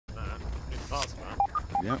parts of that.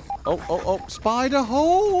 Yeah. Oh, spider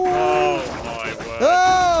hole! Oh my word.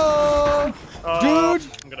 Oh! Dude!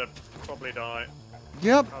 I'm gonna probably die.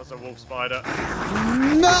 Yep. That was a wolf spider.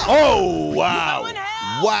 No! Oh, wow!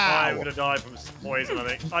 Wow! I'm gonna die from poison,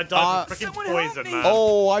 I think. I died from freaking poison, man.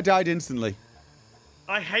 Oh, I died instantly.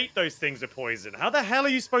 I hate those things with poison. How the hell are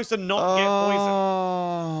you supposed to not get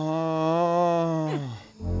poison?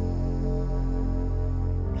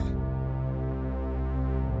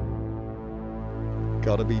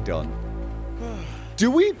 Gotta be done. Do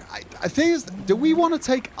we? I think do we want to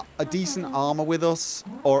take a decent armor with us,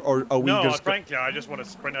 or are we no, just? Frankly, I just want to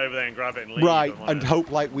sprint over there and grab it and leave. Right, and hope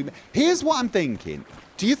like we. Here's what I'm thinking.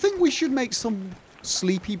 Do you think we should make some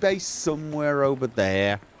sleepy base somewhere over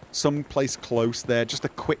there, some place close there, just a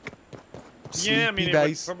quick sleepy yeah, I mean,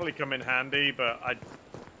 base? It would probably come in handy, but I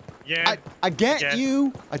get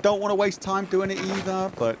you. I don't want to waste time doing it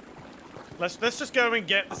either, but. Let's just go and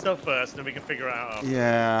get the stuff first, and then we can figure it out after.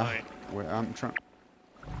 Yeah. Right. Wait, I'm trying.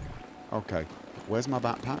 Okay. Where's my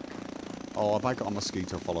backpack? Oh, have I got a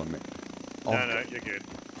mosquito following me? Oh, No, you're good.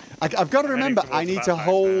 I've got to remember, I need to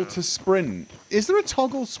hold now. to sprint. Is there a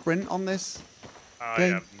toggle sprint on this? I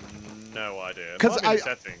game? have no idea. Because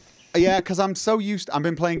setting. Yeah, because I'm so used. I've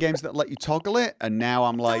been playing games that let you toggle it, and now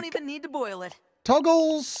I'm like. Don't even need to boil it.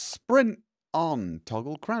 Toggle sprint on,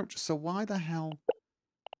 toggle crouch. So why the hell?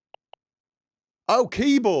 Oh,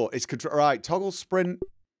 keyboard. It's control. Right, toggle sprint.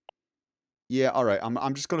 Yeah, all right.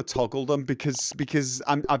 I'm just gonna toggle them because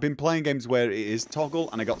I've been playing games where it is toggle,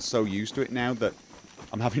 and I got so used to it now that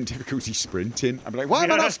I'm having difficulty sprinting. I'm like, why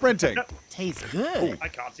am I not sprinting? Tastes good. Ooh, I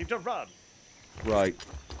can't seem to run. Right.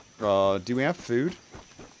 Do we have food?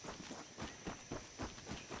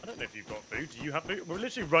 I don't know if you've got food. Do you have food? We're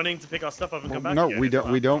literally running to pick our stuff up and come back. No, again. we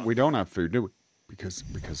don't. We don't have food, do we? Because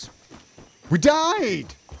we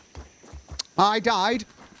died. I died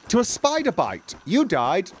to a spider bite. You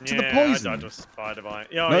died to the poison. I died to a spider bite.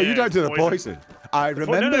 Oh, no, you died to the poison. I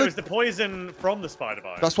remember. No, it was the poison from the spider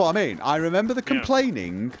bite. That's what I mean. I remember the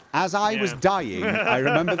complaining as I was dying. I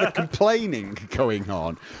remember the complaining going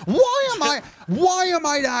on. Why am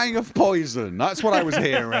I dying of poison? That's what I was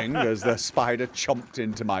hearing as the spider chomped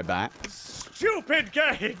into my back. Stupid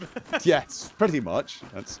game. Yes, pretty much.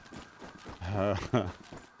 That's.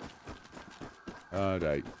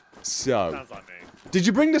 Alright. So. Sounds like me. Did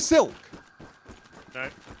you bring the silk? No.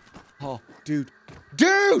 Oh, dude.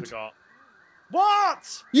 Dude! Forgot.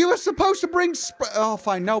 What? You were supposed to bring oh,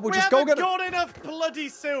 fine. No, we'll just go get it. We haven't got enough bloody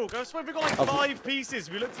silk. I swear we got like 5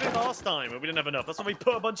 pieces. We looked at it last time and we didn't have enough. That's why we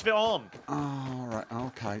put a bunch of it on. Oh, right.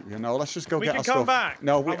 Okay. You know, let's just go get our stuff. We can come back.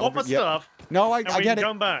 No, I want my stuff. No, I get it.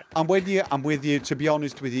 Come back. I'm with you. I'm with you. To be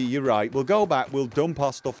honest with you, you're right. We'll go back. We'll dump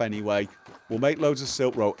our stuff anyway. We'll make loads of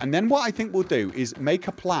silk rope. And then what I think we'll do is make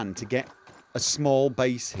a plan to get a small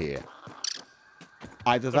base here.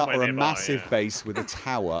 Either that or a massive base with a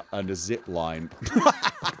tower and a zip line.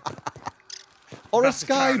 Or a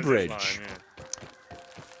sky bridge.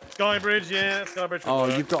 Sky bridge, yeah. Sky bridge.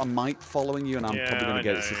 Oh, you've got a mic following you, and I'm probably going to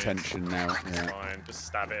get its know. attention now. It's fine. Just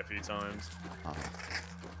stab it a few times. Oh.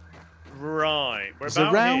 Right. We're It's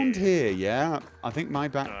about around here, yeah. I think my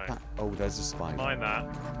backpack. Right. Oh, there's a spider. Mind that.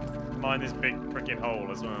 Mind this big freaking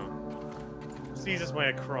hole as well. Sees its way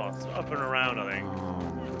across. Up and around, I think.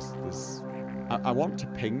 Oh, this. I want to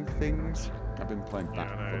ping things. I've been playing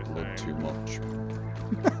Back 4 Blood too much.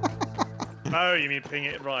 Oh, you mean ping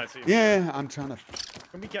it right? So yeah, I'm trying to.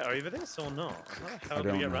 Can we get over this or not? How the hell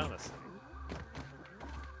do we get around this thing?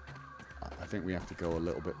 I think we have to go a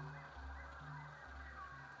little bit.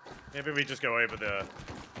 Maybe we just go over the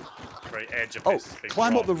very edge of Oh, this big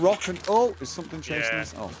climb rock. up the rock and oh, is something chasing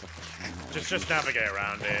us? Oh, just navigate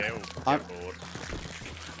around here. Oh, get bored.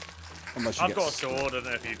 I've got a sword. I don't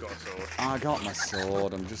know if you've got a sword. I got my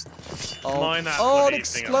sword. I'm just. Oh, Mine that an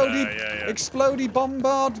explodey, explodey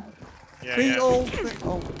bombard. Beetle.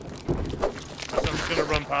 Oh. So I'm just gonna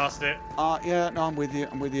run past it. Yeah, no, I'm with you.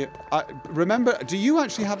 I'm with you. Remember, do you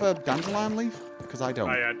actually have a dandelion leaf? Because I don't.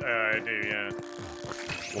 I do, yeah.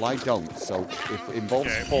 Well, I don't. So if it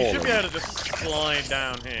involves falling, you should be able to just slide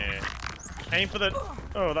down here. Aim for the.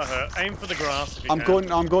 Oh, that hurt. Aim for the grass. If you can. I'm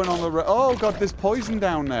going on the. Oh God, there's poison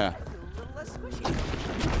down there.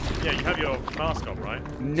 Yeah, you have your mask on,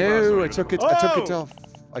 right? No, I took it. Oh! I took it off.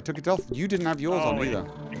 I took it off. You didn't have yours on either.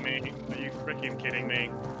 Are you freaking kidding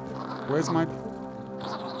me? Where's my?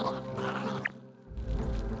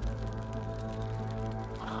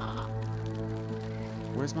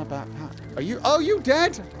 Where's my backpack? Are you? Oh, you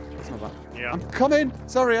dead? Where's my backpack? Yeah. I'm coming.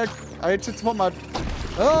 Sorry, I had to put my.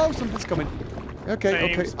 Oh, something's coming.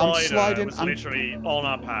 Okay, okay. I'm sliding. Was literally on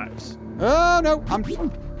our packs. Oh no!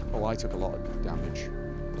 Oh, I took a lot of damage.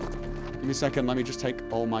 Give me a second. Let me just take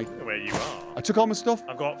all my... Where you are. I took all my stuff.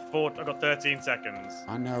 I've got 13 seconds.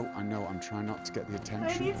 I know. I'm trying not to get the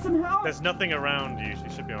attention. I need some help. There's nothing around you, so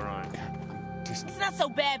you should be alright. It's not so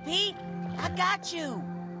bad, Pete. I got you.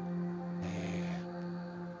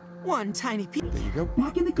 One tiny piece. There you go.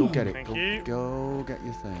 Back in the Go game. get it. Thank Go, you. go get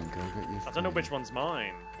your thing. Go get your thing. I don't know which one's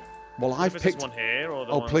mine. Well, I've If picked... this one here or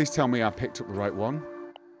the Oh, one... please tell me I picked up the right one.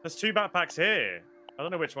 There's 2 backpacks here. I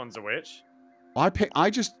don't know which one's a which. I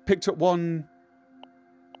just picked up one...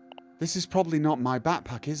 This is probably not my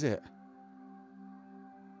backpack, is it?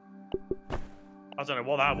 I don't know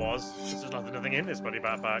what that was. There's nothing in this bloody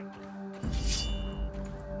backpack.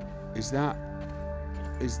 Is that...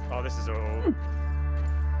 Oh, this is all...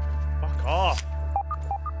 Fuck off.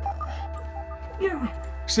 Yeah.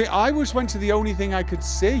 See, I just went to the only thing I could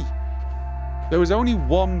see. There was only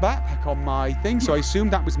one backpack on my thing, so I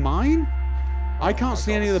assumed that was mine. I can't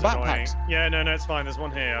see any of the backpacks. Yeah, no, it's fine. There's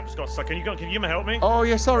one here. I've just got stuck. Can you help me? Oh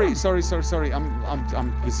yeah, sorry.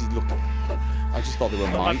 I'm busy looking. I just thought they were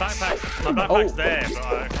mine. My backpack's there, but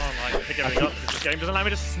I can't like pick everything up because this game doesn't allow me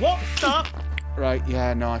to swap stuff. Right,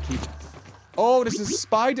 yeah, no, I keep... Oh, there's a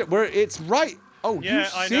spider. Where it's right. Oh, Yeah,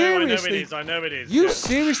 you seriously... I know it is. You yeah.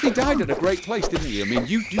 seriously died at a great place, didn't you? I mean,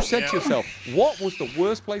 you said to yourself, what was the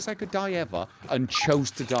worst place I could die ever, and chose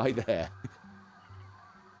to die there.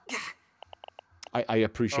 I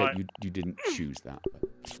appreciate Right. you didn't choose that.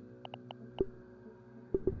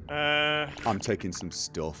 But... I'm taking some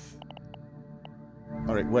stuff.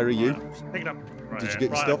 All right, where are you? Just pick it up. Right Did you here. get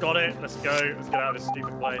your Right, stuff? I've got it. Let's go. Let's get out of this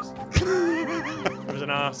stupid place. It was an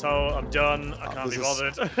asshole. I'm done. I can't be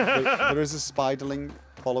bothered. There is a spiderling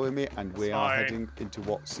following me, and we are Fine. heading into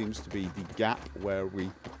what seems to be the gap where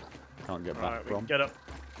we can't get back Right, we from. can get up.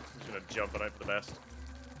 I'm just gonna jump and hope for the best.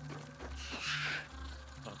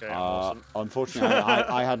 Okay, awesome. Unfortunately,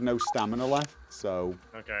 I had no stamina left, so...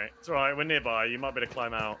 Okay, it's alright. We're nearby. You might be able to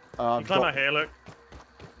climb out. You I've climb got- out here, look.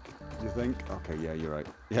 You think? Okay, yeah, you're right.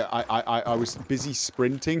 Yeah, I was busy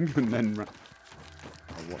sprinting, and then...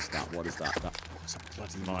 Oh, what's that? What is that? That's a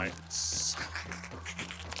bloody Mine.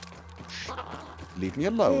 Leave me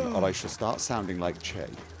alone, or I shall start sounding like Che.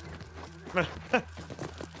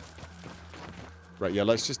 Right, yeah,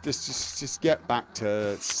 let's just get back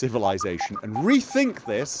to civilization and rethink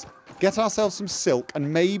this. Get ourselves some silk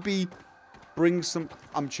and maybe bring some...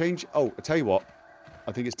 Oh, I tell you what.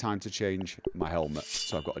 I think it's time to change my helmet.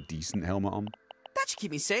 So I've got a decent helmet on. That should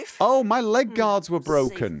keep me safe. Oh, my leg guards were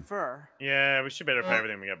broken. Safer. Yeah, we should be able to repair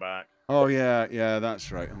everything when we get back. Oh, yeah,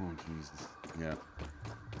 that's right. Oh, Jesus. Yeah.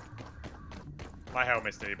 My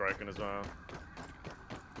helmet's nearly broken as well.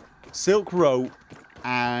 Silk rope.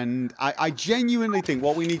 And I genuinely think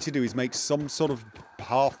what we need to do is make some sort of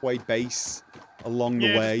halfway base along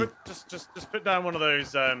the way. Just put down one of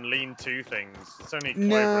those lean-to things. It's only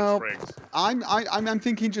No, clover and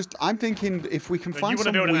sprigs. I'm thinking if we can find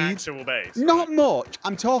some You want to build an weeds. actual base? Not much.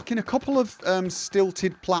 I'm talking a couple of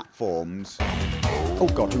stilted platforms. Oh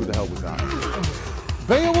God, who the hell was that?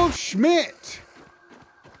 Beowulf Schmidt.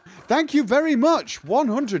 Thank you very much.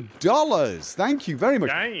 $100. Thank you very much.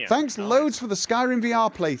 Damn. Thanks Nice. loads for the Skyrim VR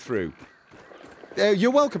playthrough.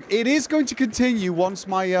 You're welcome. It is going to continue once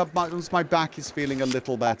my back is feeling a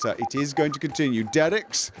little better. It is going to continue.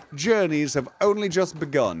 Derek's journeys have only just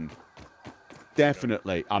begun.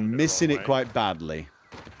 Definitely. I'm missing it quite badly.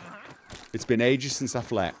 It's been ages since I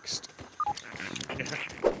flexed.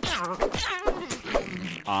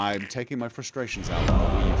 I'm taking my frustrations out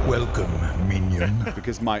on the weave. Welcome, minion.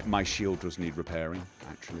 Because my shield does need repairing,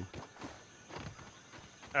 actually.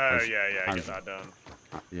 Oh, yeah, get that done.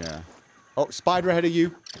 Yeah. Oh, spider ahead of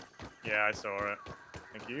you. Yeah, I saw it.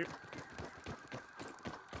 Thank you.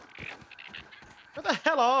 Where the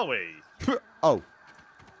hell are we? Oh.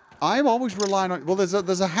 I'm always relying on... Well, there's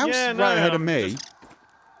a house right ahead of me.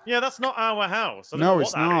 Yeah, that's not our house. I don't No, know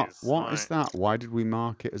it's what that not. is. What is that? Why did we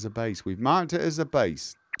mark it as a base? We've marked it as a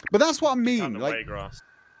base. But that's what I mean. Like,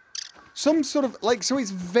 some sort of... Like, so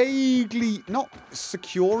it's vaguely... Not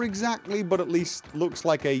secure exactly, but at least looks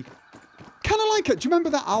like a... Kind of like it. Do you remember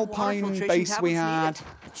that alpine base we had?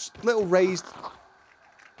 Just little raised...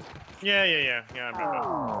 Yeah, I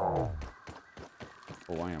remember.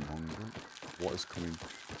 Oh, I am hungry. What is coming?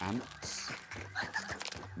 Ants?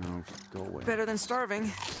 No, go away. Better than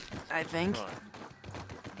starving, I think. Right.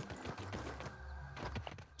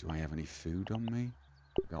 Do I have any food on me?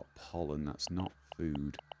 I've got pollen. That's not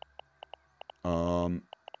food.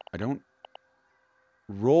 I don't...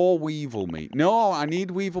 Raw weevil meat. No, I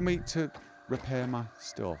need weevil meat to repair my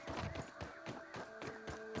stuff.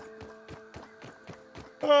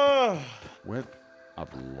 Where...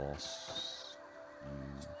 I've lost...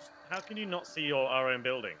 How can you not see our own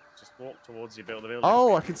building? Just walk towards your building.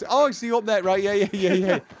 Oh, I can see. Oh, I see you up there. Right?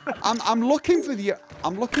 Yeah. I'm looking for the.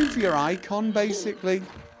 I'm looking for your icon, basically.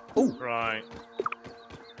 Oh. Right.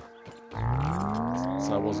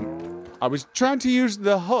 So I wasn't. I was trying to use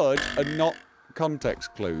the HUD and not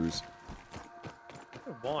context clues. I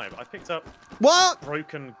don't know why, but I picked up What?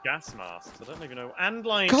 broken gas masks. I don't even know. And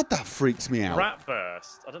like. God, that freaks me out. Rat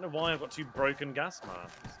burst. I don't know why I've got 2 broken gas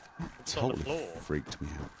masks. It's on the Totally floor. freaked me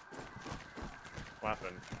out. What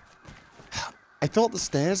happened? I thought the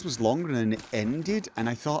stairs was longer than it ended, and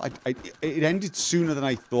I thought it ended sooner than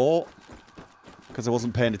I thought because I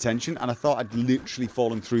wasn't paying attention, and I thought I'd literally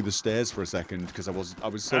fallen through the stairs for a second because I was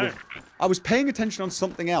I was paying attention on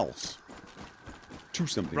something else. To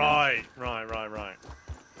something else. Right.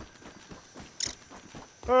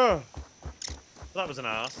 Oh, that was an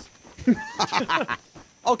ass.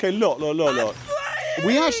 Okay, look.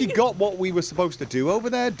 We actually got what we were supposed to do over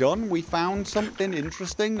there done. We found something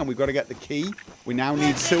interesting, and we've got to get the key. We now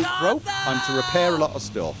need silk rope and to repair a lot of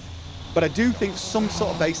stuff. But I do think some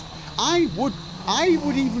sort of base. I would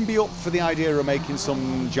even be up for the idea of making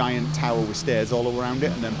some giant tower with stairs all around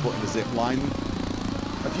it, and then putting a zip line.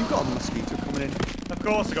 Have you got a mosquito coming in? Of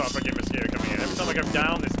course, I got a freaking mosquito coming in. Every time I go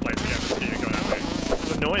down this place, I get a mosquito going at me.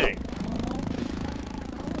 It's annoying.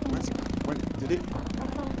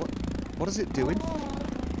 What is it doing?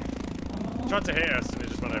 It tried to hit us and it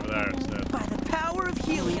just went over there instead. By the power of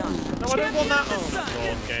helium. No, I don't want that. Oh my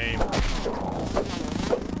god, game.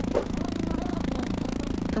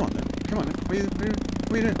 Come on then. What are you doing?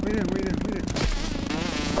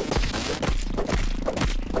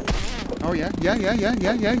 Oh yeah. You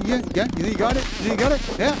got it.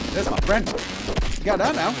 Yeah, that's my friend. You got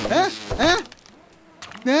that now.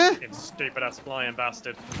 Yeah. You stupid ass flying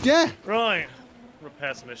bastard. Yeah. Right.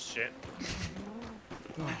 Repair some of this shit.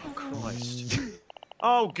 Oh, Christ.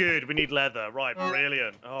 Oh, good. We need leather. Right,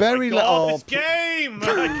 brilliant. Oh, my God, this game! I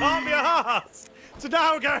can't be arsed to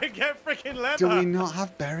now go and get freaking leather. Do we not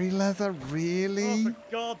have berry leather, really? Oh, for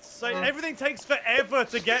God's sake. Everything takes forever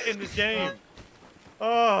to get in this game.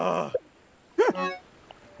 Oh.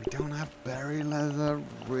 We don't have berry leather,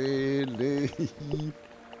 really?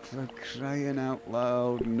 For crying out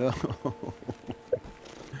loud, no.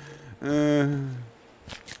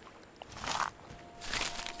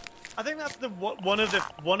 I think that's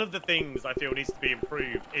one of the things I feel needs to be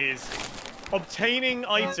improved is obtaining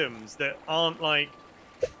items that aren't like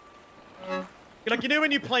you know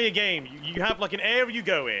when you play a game you have like an area you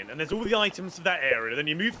go in and there's all the items for that area, then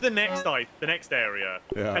you move to the next area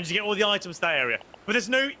and you get all the items to that area, but there's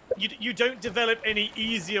no you don't develop any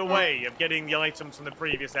easier way of getting the items from the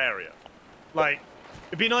previous area. Like,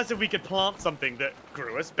 it'd be nice if we could plant something that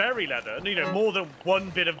grew us berry leather, and, you know, more than one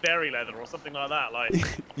bit of berry leather or something like that.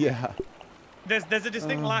 Like, yeah. There's a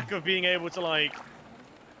distinct lack of being able to like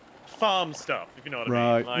farm stuff, if you know what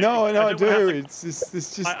I mean. Like, no, I do. It's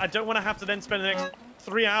just. I don't want to have to then spend the next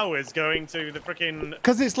 3 hours going to the freaking.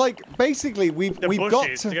 Because it's like basically we've got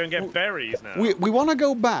to go and get berries now. We want to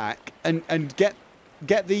go back and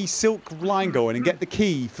get the silk line going and get the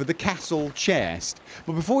key for the castle chest.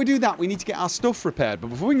 But before we do that, we need to get our stuff repaired. But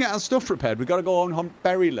before we can get our stuff repaired, we've got to go on hunt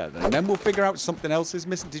berry leather. And then we'll figure out something else is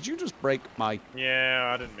missing. Did you just break my... Yeah,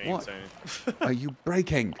 I didn't mean to. Are you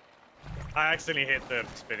breaking? I accidentally hit the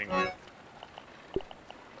spinning wheel.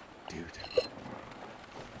 Dude.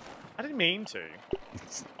 I didn't mean to.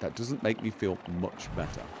 That doesn't make me feel much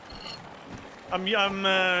better. I'm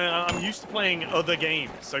used to playing other games,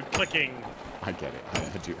 so clicking... I get it.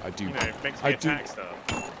 I do. You know, it makes me attack stuff.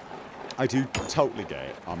 I do totally get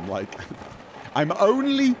it. I'm like, I'm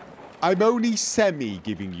only semi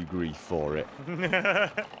giving you grief for it.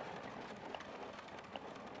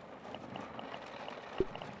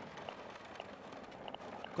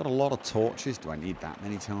 Got a lot of torches. Do I need that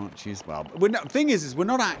many torches? Well, thing is we're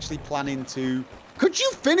not actually planning to. Could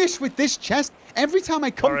you finish with this chest? Every time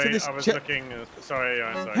I come to this chest. I was looking. Sorry.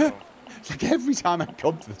 Sorry. It's like every time I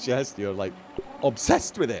come to the chest, you're like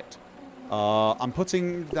obsessed with it. I'm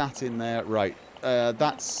putting that in there. Right.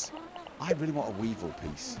 That's... I really want a weevil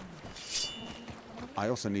piece. I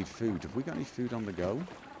also need food. Have we got any food on the go?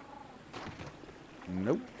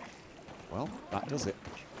 Nope. Well, that does it.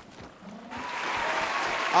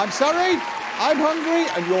 I'm sorry. I'm hungry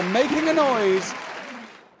and you're making a noise.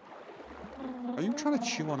 Are you trying to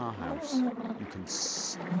chew on our house? You can...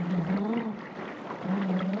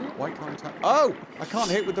 Why can't I? Oh, I can't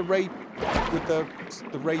hit with the rapier.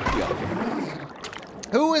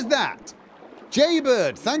 Who is that?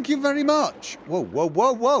 Jaybird, thank you very much.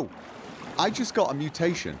 Whoa. I just got a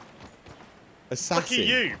mutation. Assassin. Lucky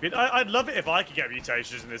you. I'd love it if I could get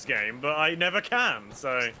mutations in this game, but I never can,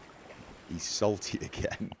 so... He's salty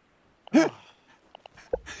again.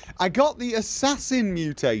 I got the assassin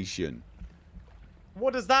mutation.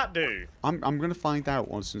 What does that do? I'm going to find out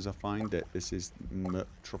as soon as I find it. This is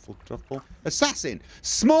truffle. Assassin.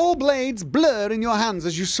 Small blades blur in your hands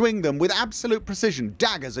as you swing them with absolute precision.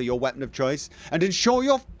 Daggers are your weapon of choice and ensure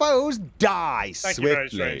your foes die swiftly.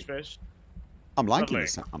 Thank you, very strange fish. I'm liking the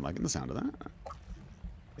sound of that.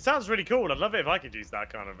 It sounds really cool. I'd love it if I could use that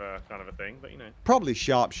kind of a thing, but you know. Probably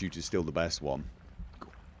sharpshooter's still the best one.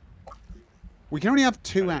 We can only have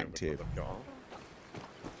 2 active. Where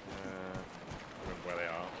they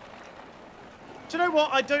are. Do you know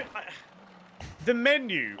what? The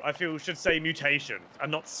menu, I feel, should say mutation and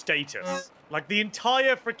not status. Like, the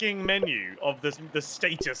entire freaking menu of the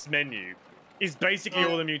status menu is basically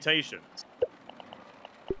all the mutations.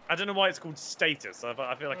 I don't know why it's called status.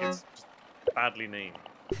 I feel like it's just badly named.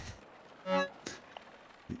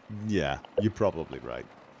 Yeah, you're probably right.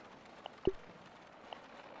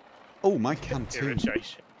 Oh, my canteen.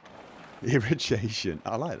 Irritation. Irritation.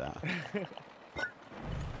 I like that.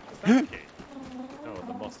 What's that key? Oh,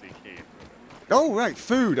 the mossy key. Oh, right,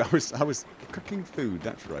 food. I was cooking food.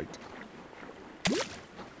 That's right.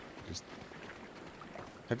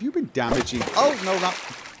 Have you been damaging? Oh no, that.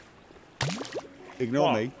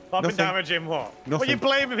 Ignore me. I've been damaging what? Nothing. What are you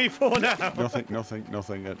blaming me for now?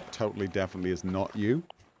 Nothing. It totally, definitely is not you.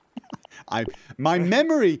 My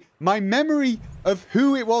memory of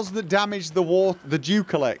who it was that damaged the dew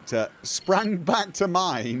collector sprang back to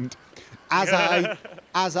mind as I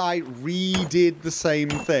redid the same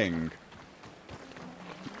thing.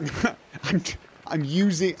 I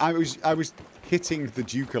was hitting the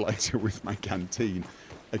dew collector with my canteen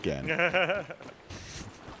again.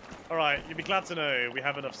 All right, you'd be glad to know we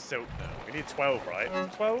have enough silk now. We need 12,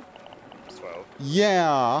 right? 12? It's 12.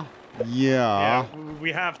 Yeah. Yeah,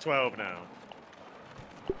 we have 12 now.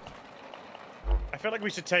 I feel like we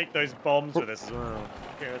should take those bombs with us as well.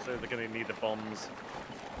 Yeah, so they're going to need the bombs.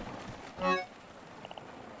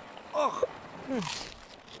 Oh.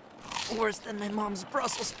 Worse than my mom's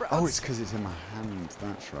Brussels sprouts. Oh, it's because it's in my hand.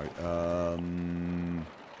 That's right.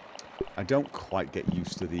 I don't quite get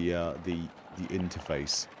used to the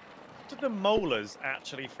interface. What do the molars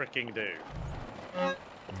actually freaking do?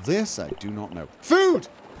 This I do not know. Food!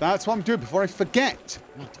 That's what I'm doing before I forget.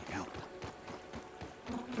 Bloody hell.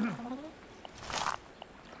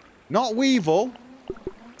 Not Weevil.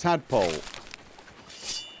 Tadpole.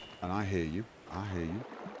 And I hear you. I hear you.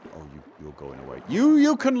 Oh, you're going away.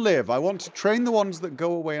 You can live. I want to train the ones that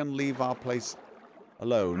go away and leave our place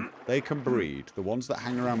alone. They can breed. The ones that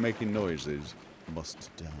hang around making noises must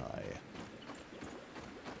die.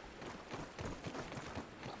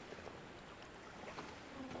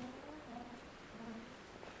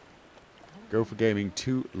 Go for gaming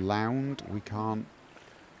too loud. We can't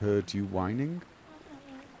heard you whining.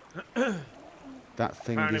 That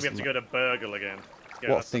thing Apparently is. We have to go to Burgle again.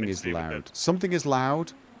 Yeah, what thing is loud? Something is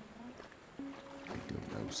loud. I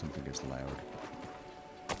don't know. Something is loud.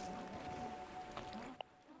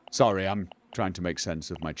 Sorry, I'm trying to make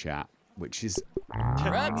sense of my chat, which is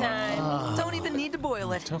Rub time. Don't even need to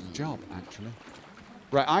boil it. tough job, actually.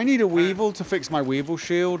 Right, I need a Weevil to fix my Weevil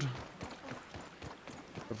shield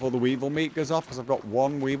before the Weevil meat goes off, because I've got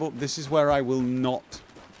one Weevil. This is where I will not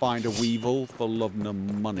find a Weevil for love nor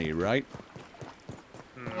money, right?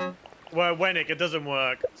 Well, Wennick, it doesn't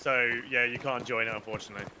work, so yeah, you can't join it,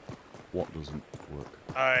 unfortunately. What doesn't work?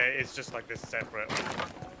 It's just like this separate.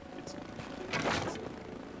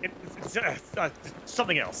 It's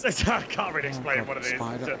something else. I can't really explain what it is.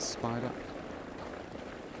 Spider.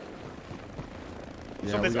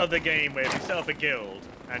 It's from this other game where if you set up a guild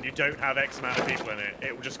and you don't have X amount of people in it,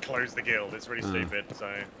 it will just close the guild. It's really stupid, so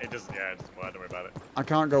it doesn't. Yeah, it doesn't work. Don't worry about it. I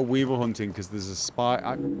can't go Weevil hunting because there's a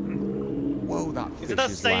spider. Whoa, that fish is it that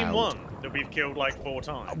same loud. one that we've killed like 4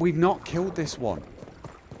 times? We've not killed this one.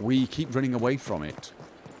 We keep running away from it.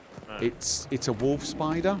 It's a wolf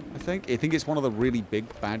spider, I think. I think it's one of the really big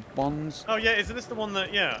bad ones. Oh yeah, isn't this the one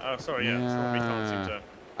that? Yeah. Oh sorry, yeah. It's the one we can't seem to...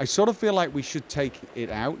 I sort of feel like we should take it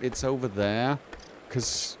out. It's over there,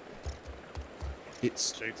 because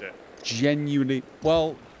it's genuinely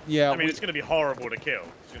well. Yeah. I mean, it's going to be horrible to kill.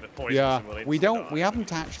 It's going to poison someone. We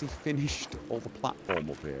haven't actually finished all the platform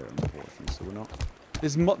up here, unfortunately. So we're not.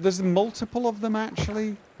 There's multiple of them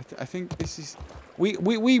actually. I think this is. We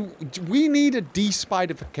need a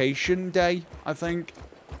despidification day, I think,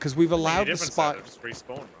 because we've allowed the spider. Just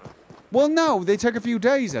respawn, right? Well, no, they take a few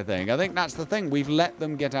days, I think. I think that's the thing. We've let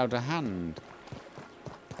them get out of hand.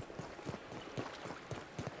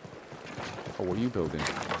 Oh, what are you building?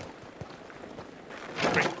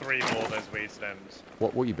 Bring 3 more of those weed stems.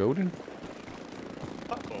 What are you building?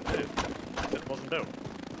 Platform, dude. wasn't built.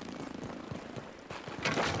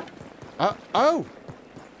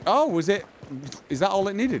 Oh, was it? Is that all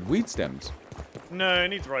it needed? Weed stems? No, it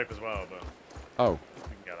needs rope as well, but Oh. we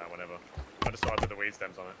can get that whenever. I just thought I'd put the weed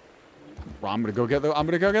stems on it. Well, I'm gonna go get the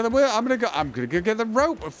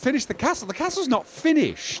rope. Finish the castle. The castle's not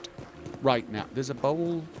finished. Right now, there's a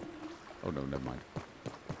bowl. Oh no, never mind.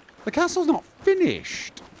 The castle's not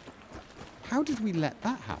finished. How did we let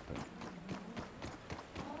that happen?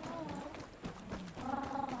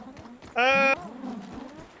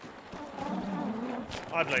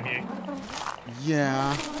 I blame you.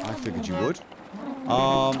 Yeah, I figured you would.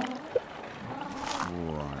 Right.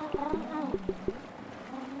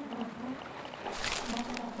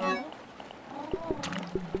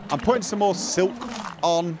 I'm putting some more silk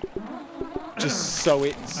on, just so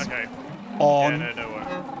it's Okay. on. Yeah, no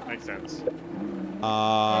worries. Makes sense.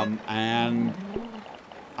 And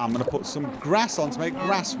I'm gonna put some grass on to make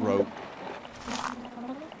grass rope.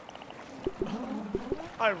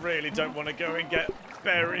 I really don't want to go and get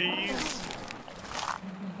berries.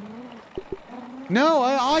 No,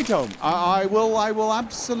 I don't. I will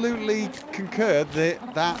absolutely concur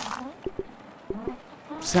that that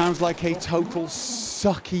sounds like a total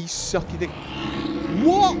sucky thing.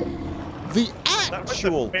 What? The actual That was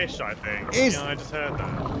the fish, I think. is. Yeah, I just heard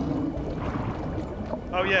that.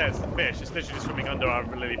 Oh yeah, it's the fish. It's literally just swimming under our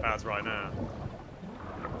lily pads right now.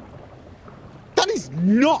 That is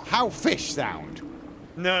not how fish sound.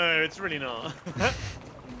 No, it's really not.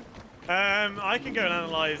 I can go and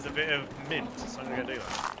analyze a bit of mint, so I'm gonna go do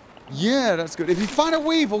that. Yeah, that's good. If you find a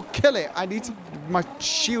weevil, kill it. I need to. My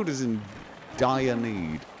shield is in dire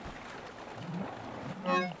need.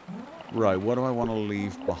 Right, what do I want to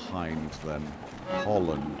leave behind then?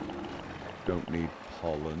 Pollen. Don't need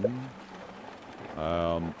pollen.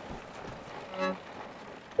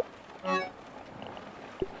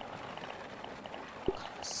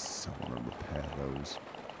 So I want to repair those.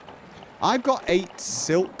 I've got 8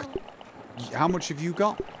 silk. How much have you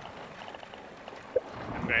got? I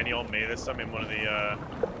haven't got any on me. There's some in one of the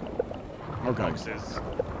boxes.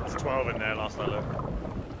 There's 12 in there last I looked.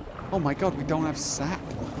 Oh my god, we don't have sap.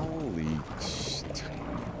 Holy shit.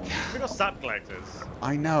 We got sap collectors.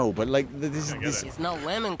 I know, but like this. It's no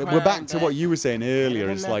lemon crime, We're back to what you were saying earlier.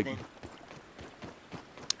 It's like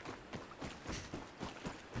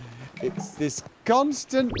it's this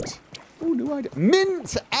constant. Oh, new idea.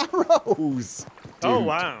 Mint arrows. Dude. Oh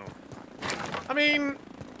wow. I mean,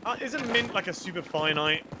 isn't mint like a super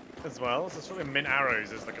finite as well? So sort of mint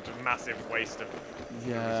arrows is like a massive waste of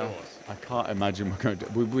resource. I can't imagine we're going to.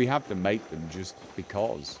 We have to make them just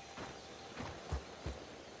because.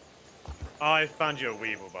 I found you a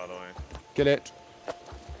weevil, by the way. Get it.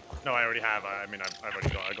 No, I already have. I mean, I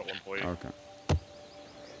got one for you. Okay.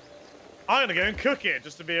 I'm gonna go and cook it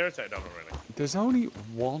just to be irritated. No, not really. There's only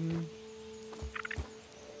one.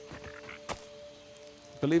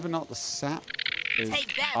 Believe it or not, the sap is.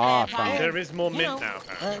 Take that, I vampire. found it. There is more You mint know, now.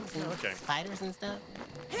 Apparently. bugs and Okay. spiders and stuff.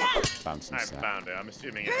 Found some I sap. found it. I'm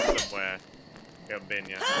assuming it's somewhere. We haven't been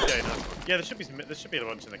yet. Okay, nice. Yeah, there should be a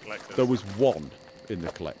bunch in the collectors. There was one in the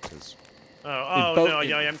collectors. Oh no,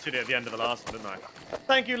 yeah, I emptied it at the end of the last one, didn't I?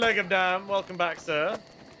 Thank you, Leg of Dam. Welcome back, sir.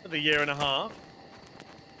 For the year and a half.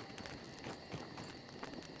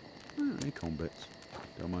 Acorn bits.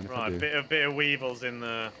 Don't mind if I Right, do. a bit of weevils in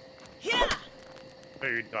the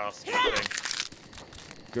food basket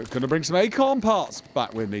thing. Gonna bring some acorn parts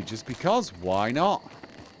back with me just because. Why not?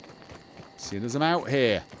 Seeing as I'm out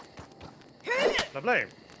here. Lovely.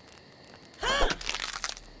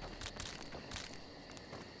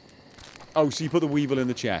 Oh, so you put the weevil in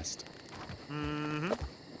the chest. Mm-hmm.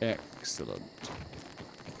 Excellent.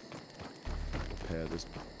 Repair this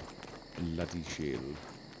bloody shield.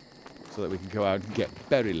 So that we can go out and get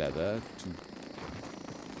berry leather to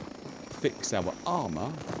fix our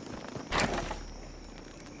armor.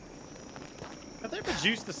 Have they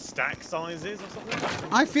reduced the stack sizes or something?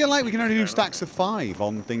 I feel like we can only do stacks of 5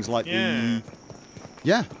 on things like the...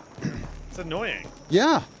 Yeah. It's annoying.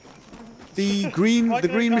 Yeah. The green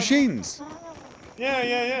machines.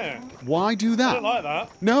 Yeah. Why do I that? don't like that.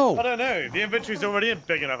 No. I don't know. The inventory's already a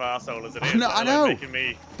big enough arsehole as it is. I know. Making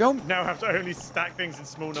me Don't. now have to only stack things in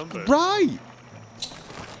small numbers. Right.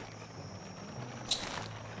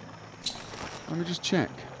 Let me just check.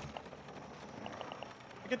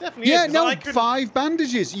 It definitely Yeah, is, no, 5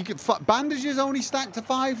 bandages. You get bandages only stacked to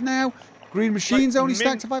 5 now. Green machines only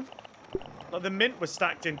stacked to 5. Like the mint was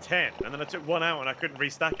stacked in 10, and then I took one out and I couldn't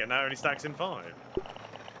restack it. Now it only stacks in 5.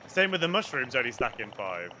 Same with the mushrooms, only stack in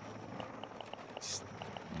 5. It's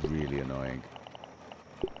really annoying.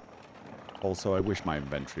 Also, I wish my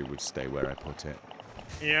inventory would stay where I put it.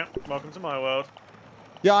 Yeah, welcome to my world.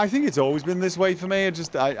 Yeah, I think it's always been this way for me.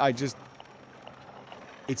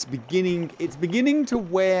 It's beginning to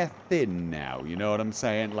wear thin now. You know what I'm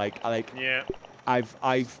saying? Yeah.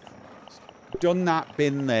 I've done that,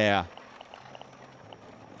 been there,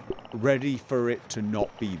 ready for it to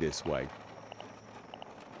not be this way.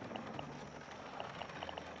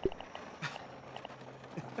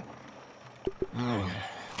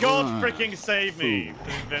 God freaking save me!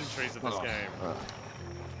 The inventories of this game.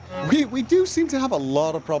 We do seem to have a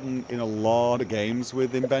lot of problem in a lot of games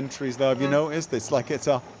with inventories, though. Have you noticed? It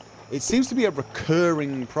seems to be a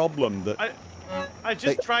recurring problem that. I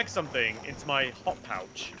just dragged something into my hot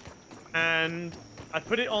pouch, and I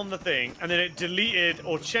put it on the thing, and then it deleted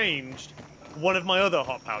or changed one of my other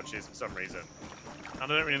hot pouches for some reason. I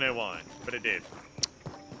don't really know why, but it did.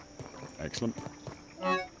 Excellent.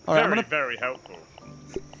 All right, very helpful.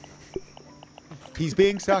 He's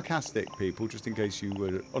being sarcastic, people, just in case you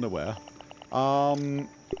were unaware.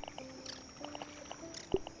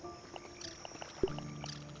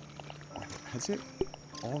 Has it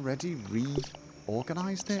already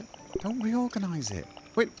reorganized it? Don't reorganize it.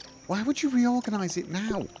 Wait, why would you reorganize it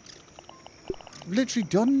now? I've literally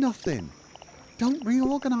done nothing. Don't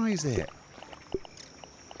reorganize it.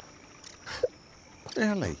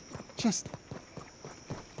 Really? Just...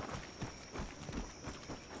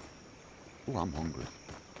 Oh, I'm hungry.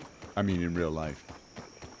 I mean, in real life.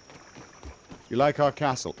 You like our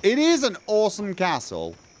castle? It is an awesome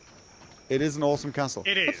castle. It is an awesome castle.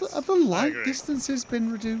 It is. Have the light distances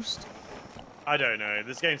been reduced? I don't know.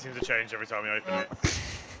 This game seems to change every time you open it.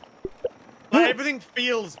 Like, everything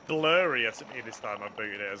feels blurry at me this time I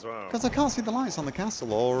booted it as well. Because I can't see the lights on the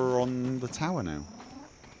castle or on the tower now.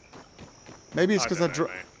 Maybe it's because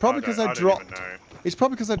probably because I dropped. It's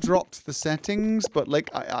probably because I dropped the settings, but like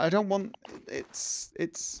I don't want it's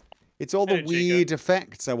all the weird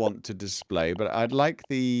effects I want to display, but I'd like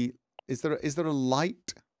the is there a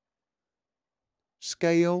light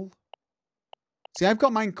scale? See, I've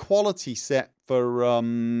got mine quality set for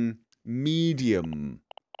medium.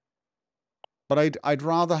 But I'd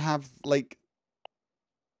rather have like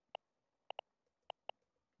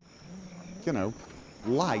you know,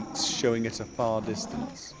 lights showing at a far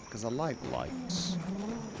distance. Because I like lights.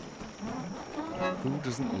 Who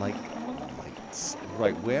doesn't like lights?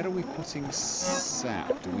 Right, where are we putting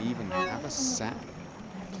sap? Do we even have a sap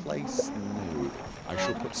place? No. I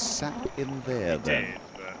shall put sap in there then.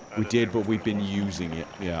 We did, but we've been using it.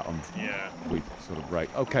 Yeah, yeah. We've sort of right.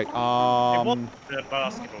 Okay. It wasn't the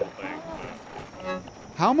basketball thing. But...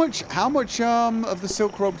 How much of the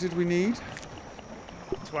silk rope did we need?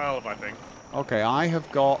 12, I think. Okay, I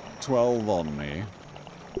have got 12 on me.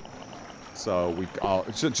 So we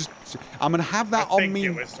I'm gonna have that on me. I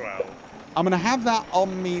think it was 12. I'm gonna have that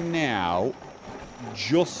on me now.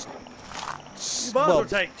 Just. You might as well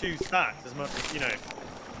take 2 stacks as much as, you know,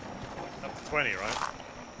 up to 20, right?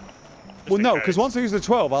 Well, no, because once I use the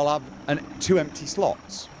 12, I'll have 2 empty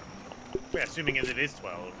slots. Yeah, assuming as it is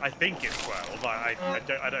 12. I think it's 12. I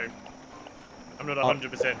don't. I'm not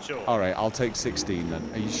 100% sure. All right, I'll take 16 then.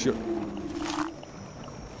 Are you sure?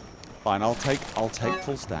 Fine, I'll take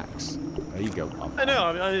full stacks. There you go. I know.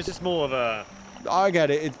 I mean, it's just more of a. I get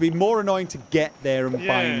it. It'd be more annoying to get there and find.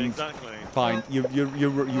 Yeah, exactly. Fine,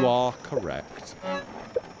 you are correct.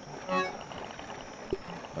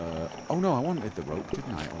 Oh no, I wanted the rope,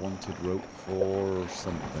 didn't I? I wanted rope for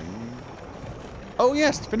something. Oh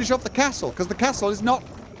yes, to finish off the castle, because the castle is not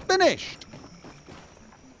finished.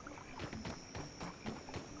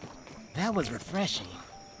 That was refreshing.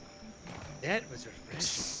 That was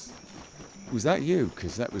refreshing. Was that you?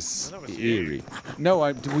 Because that was eerie. No,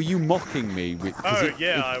 were you mocking me?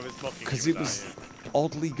 I was mocking you. Because it was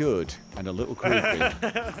oddly good and a little creepy. That's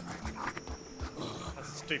a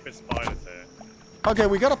stupid spider there. Okay,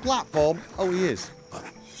 we got a platform. Oh, he is. Do you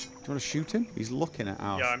want to shoot him? He's looking at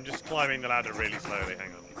us. Yeah, I'm just climbing the ladder really slowly.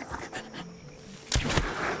 Hang on.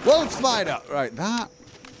 Wolf spider! Right, that.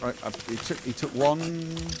 Right, he took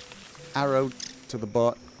 1 arrow to the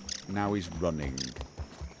butt. Now he's running.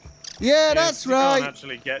 Yeah, that's right. You can't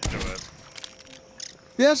actually get to it.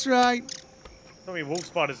 That's right. I mean, wolf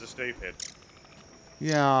spiders are stupid.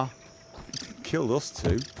 Yeah. Killed us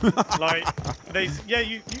too. Like,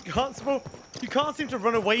 you can't seem to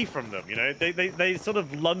run away from them. You know, they sort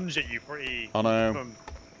of lunge at you pretty. I know. From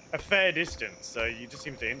a fair distance, so you just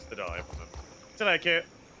seem to insta dive on them. So like it.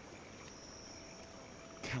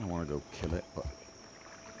 Kind of want to go kill it, but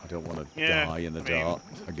I don't want to die in the dark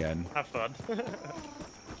again. Have fun.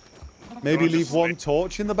 Maybe leave 1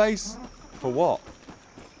 torch in the base? For what?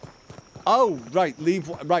 Oh, right,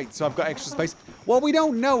 right, so I've got extra space. Well, we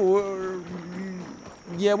don't know.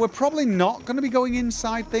 Yeah, we're probably not going to be going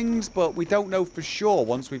inside things, but we don't know for sure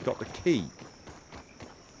once we've got the key.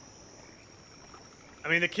 I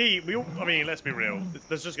mean, the key. I mean, let's be real.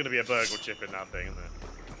 There's just going to be a burgle chip in that thing, isn't there?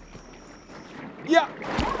 Yeah.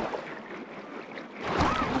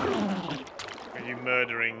 Are you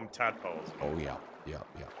murdering tadpoles? Oh yeah. Yeah.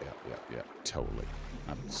 Totally.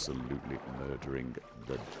 Absolutely murdering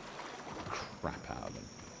the crap out of them.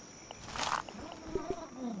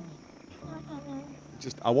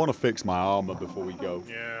 I want to fix my armor before we go.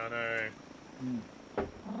 Yeah, I know.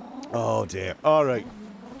 Oh dear. All right.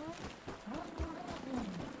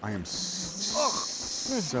 I am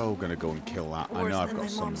so gonna go and kill that. I know I've got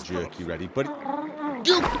some jerky ready, but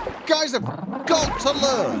you guys have got to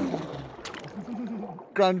learn.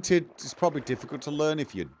 Granted, it's probably difficult to learn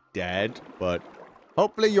if you're dead, but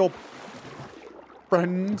hopefully your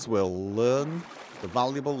friends will learn the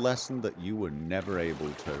valuable lesson that you were never able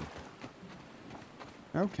to.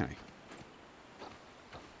 Okay.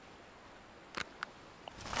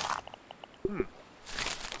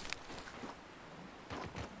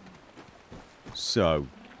 So,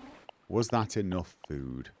 was that enough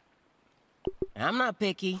food? I'm not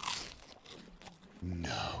picky.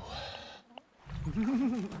 No.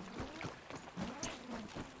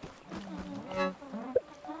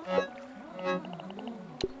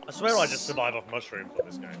 I swear I just survive off mushrooms on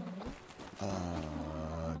this game.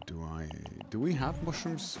 Do we have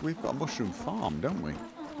mushrooms? We've got a mushroom farm, don't we?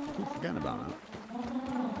 Keep forgetting about that.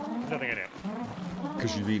 Nothing in it.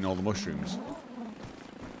 Because you've eaten all the mushrooms.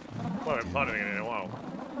 Well, I haven't planted anything in a while.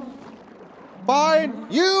 Fine!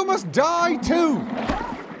 You must die too!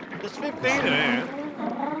 There's 15 in here.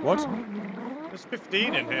 What? There's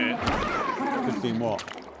 15 in here. 15 what?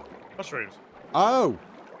 Mushrooms. Oh!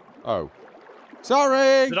 Oh.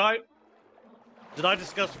 Sorry! Did I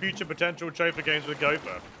discuss future potential Chafer games with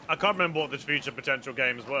Gopher? I can't remember what the future potential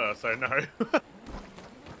games were, so no.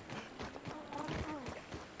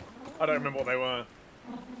 I don't remember what they were.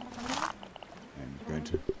 I'm going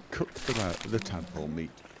to cook the tadpole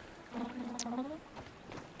meat.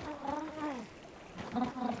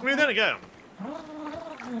 I mean, then again,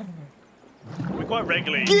 we quite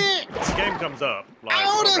regularly. Get the game comes up. Like,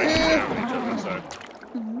 out of here! So.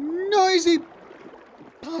 Noisy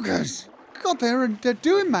buggers! God, they're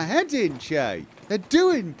doing my head in, Shay. They're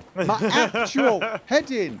doing my actual head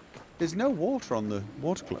in. There's no water on the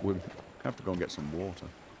water clock. We have to go and get some water.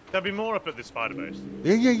 There'll be more up at the spider base.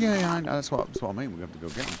 Yeah. That's what I mean. We have to go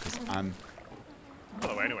get them because I'm. By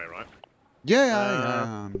the way, anyway, right?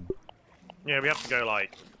 Yeah. Yeah, we have to go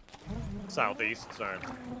like southeast. So.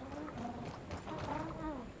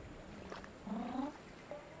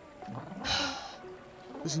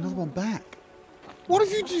 There's another one back. What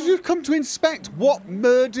have you come to inspect? What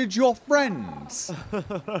murdered your friends?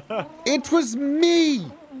 It was me,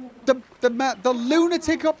 the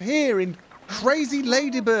lunatic up here in crazy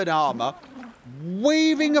ladybird armor,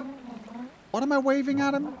 waving a. What am I waving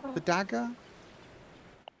at him? The dagger?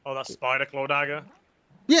 Oh, that's spider claw dagger.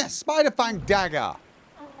 Yes, spider fang dagger.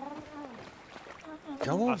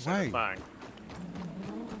 Go away. Fang.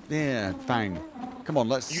 Yeah, fang. Come on,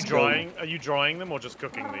 let's. Are you drying them or just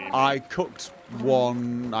cooking them? I cooked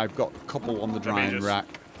one. I've got a couple on the drying rack.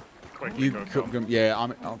 You cook them. Yeah,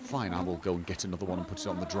 I'm fine. I will go and get another one and put it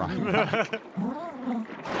on the drying rack.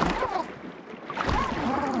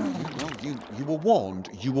 Well, you were warned.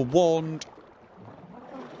 You were warned.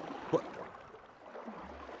 What?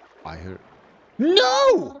 I heard.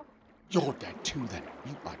 No! You're dead too. Then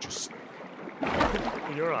you are just.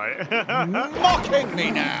 You're right. Mocking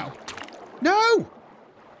me now. No!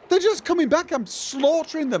 They're just coming back. I'm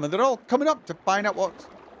slaughtering them, and they're all coming up to find out what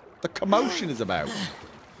the commotion is about.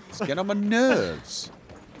 It's getting on my nerves.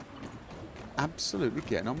 Absolutely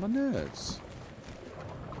getting on my nerves.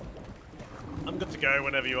 I'm good to go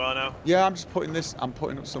whenever you are now. Yeah, I'm just putting this. I'm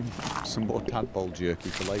putting up some more tadpole jerky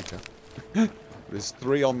for later. There's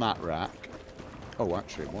 3 on that rack. Oh,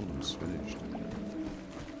 actually, one of them's finished.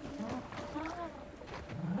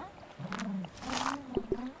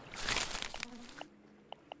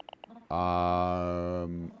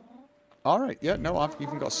 All right. Yeah. No, I've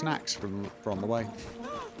even got snacks from the way.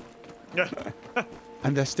 Yeah.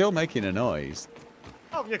 And they're still making a noise.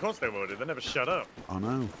 Oh, yeah, of course they would. They never shut up. I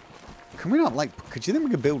know. Can we not, like, could you think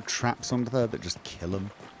we could build traps under there that just kill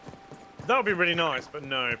them? That would be really nice, but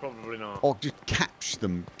no, probably not. Or just catch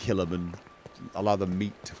them, kill them, and allow the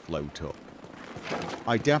meat to float up.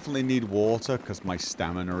 I definitely need water because my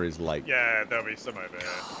stamina is like. Yeah, there'll be some over here.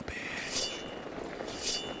 Garbage.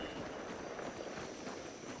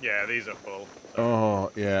 Yeah, these are full.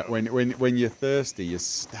 Oh yeah, when you're thirsty, your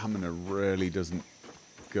stamina really doesn't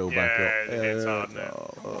go back up. It's hard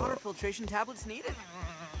now. Water filtration tablets needed.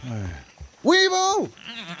 Weevil!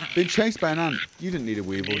 Been chased by an ant. You didn't need a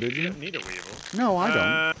Weevil, did you? You don't need a Weevil. No, I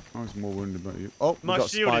don't. I was more worried about you. Oh, we My got a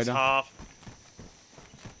shield spider. is half.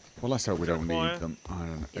 Well, let's hope we don't need them. I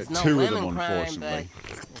don't know. It's no Two of them, lemon crime, unfortunately.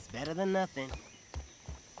 but it's better than nothing.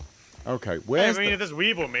 Okay, I where's mean, the... if there's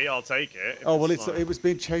Weevil meat, I'll take it. Oh, well, like... it was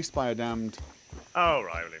being chased by a damned... Oh,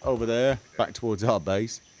 right. Over there, back towards our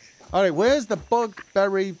base. All right, where's the bug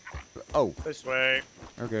berry... Oh. This way.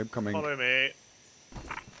 Okay, I'm coming. Follow me.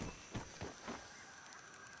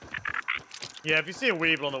 Yeah, if you see a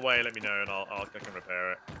Weevil on the way, let me know and I can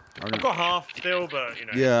repair it. Okay. I've got half still, but you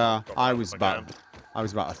know. Yeah, I was about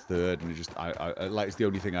a third, and it just like it's the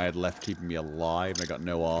only thing I had left keeping me alive. And I got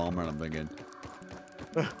no armor, and I'm thinking,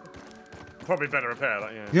 probably better repair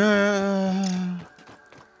that. Yeah. Yeah.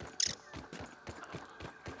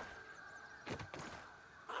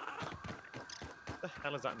 What the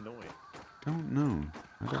hell is that noise? Don't know.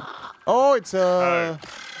 I don't... Oh, it's Yeah,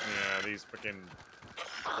 these freaking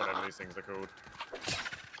whatever these things are called.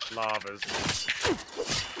 Lavas.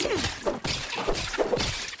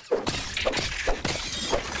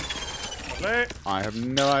 Lovely. I have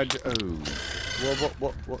no idea. Oh.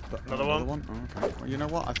 What? Another one? Oh, okay. Well, you know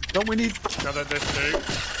what? Don't we need... Another this too.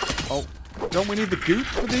 Oh. Don't we need the goop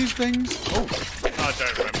for these things? Oh. I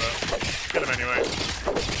don't remember. Kill them anyway.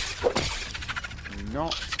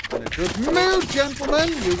 Not in a good mood, gentlemen.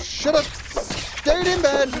 You should have stayed in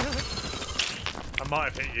bed. I might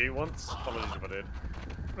have hit you once. Apologies if I did.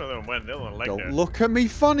 The other one went. The other one legged Don't it. look at me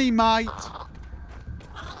funny, mate.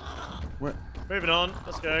 Where? Moving on.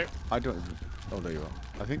 Let's go. I don't... Oh, there you are.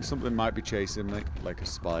 I think something might be chasing me, like a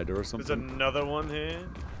spider or something. There's another one here.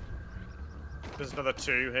 There's another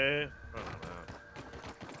two here. Oh,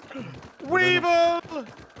 no. Weevil!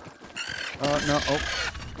 No. Oh.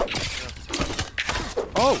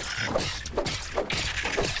 Oh!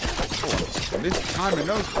 Oh, this time in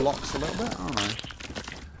those blocks a little bit, aren't I?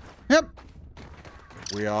 Yep.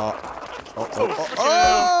 We are...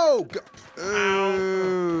 Oh!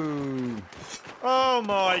 Ooh. Oh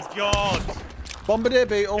my god! Bombardier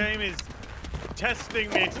beetle. This game is testing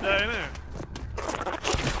me today, isn't it?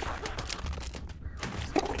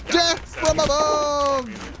 Death from above!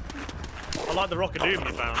 I like the Rockadoom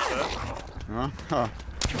you found, sir.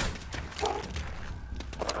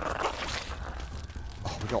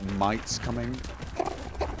 Oh, we got mites coming.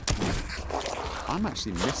 I'm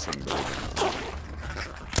actually missing, believe it or not.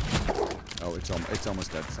 Oh, it's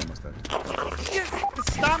almost dead. It's almost dead. The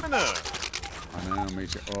stamina! I know, me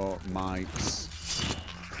too. Oh, mites.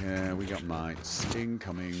 Yeah, we got mites.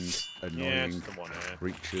 Incoming, annoying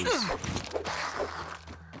creatures.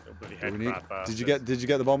 Did you get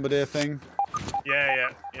the bombardier thing?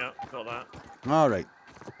 Yeah, got that. All right.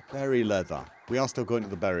 Berry leather. We are still going to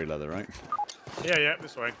the berry leather, right? Yeah,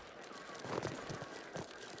 this way.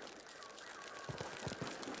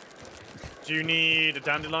 Do you need a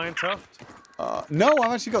dandelion tuft? No,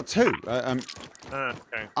 I've actually got two.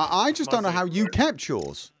 Okay. I just don't know how you kept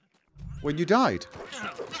yours when you died.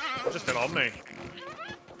 Just still on me.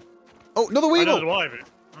 Oh, another weevil! Another wyvern.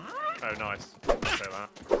 Oh, nice. I'll say that.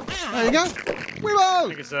 There you go. Weevil!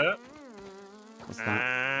 Thank you, sir. What's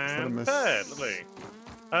that? And third, lovely.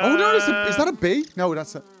 Oh no, is that a bee? No,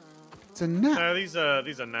 it's a gnat. No, these are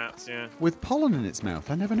gnats, yeah. With pollen in its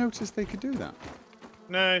mouth. I never noticed they could do that.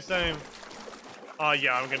 No, same. Oh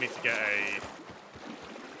yeah, I'm gonna need to get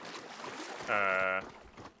a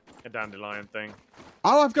dandelion thing.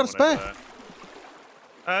 Oh, I've got a spare.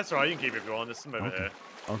 That's alright, you can keep it if you want. There's some over here.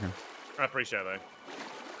 Okay. I appreciate that.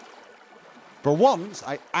 For once,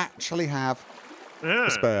 I actually have a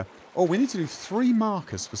spare. Oh, we need to do 3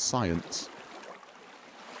 markers for science.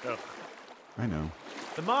 Ugh. I know.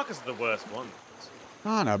 The markers are the worst ones.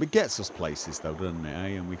 I know, but it gets us places though, doesn't it?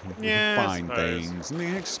 Eh? And we can find things and we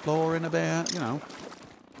can explore in a bit, you know.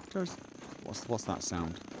 What's that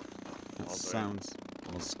sound? That sounds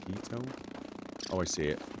mosquito. Oh, I see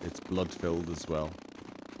it. It's blood-filled as well.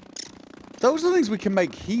 Those are things we can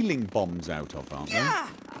make healing bombs out of, aren't they?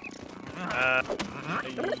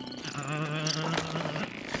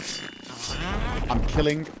 I'm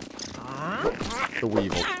killing the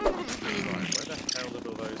weevil. Where the hell did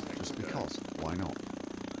all those things Just because. Why not?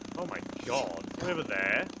 Oh my god. Over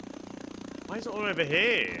there? Why is it all over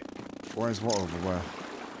here? Where's what over where?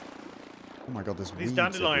 Oh my god, there's These weeds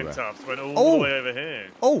dandelion everywhere. tufts went all the way over here.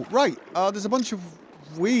 Oh, right. There's a bunch of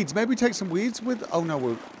weeds. Maybe take some weeds with... Oh, no,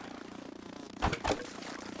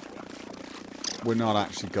 we're not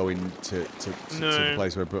actually going to the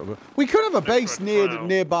place where... We could have a base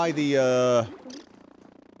nearby the...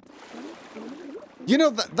 You know,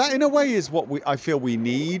 that in a way is what I feel we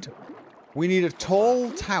need. We need a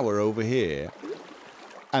tall tower over here.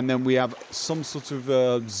 And then we have some sort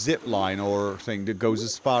of zip line or thing that goes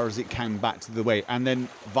as far as it can back to the way. And then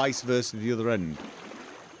vice versa the other end.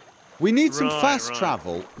 We need some fast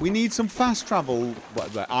travel. We need some fast travel.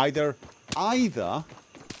 Either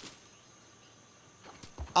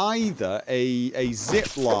a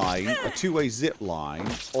zip line, a two-way zip line,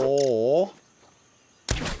 or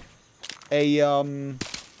a okay,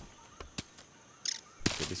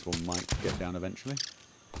 this one might get down eventually.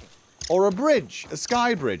 Or a bridge, a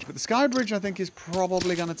sky bridge. But the sky bridge, I think, is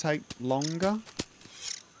probably going to take longer.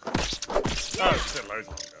 Oh, it's still loads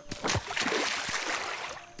longer.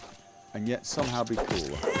 And yet somehow be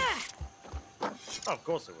cooler. Oh, of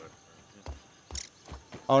course it would.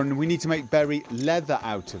 Oh, and we need to make berry leather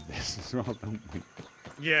out of this as well, don't we?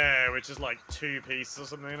 Yeah, which is like 2 pieces or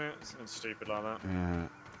something in it. Something stupid like that. Yeah.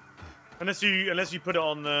 Unless you put it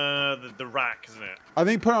on the rack, isn't it? I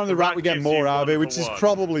think put it on the rack we get more out of it, which is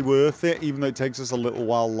probably worth it, even though it takes us a little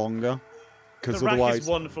while longer. Because otherwise, rack is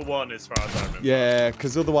 1 for 1 as far as I remember. Yeah,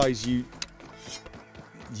 because otherwise you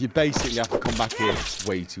basically have to come back here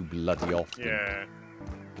way too bloody often. Yeah.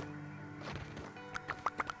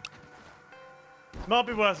 Might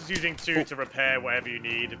be worth just using 2 to repair whatever you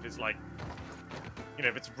need if it's like, you know,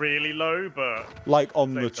 if it's really low, but like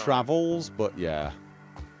on the travels, but yeah.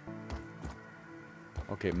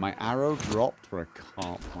 Okay, my arrow dropped, but I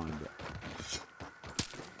can't find it.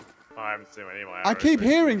 I haven't seen any of my arrows. I keep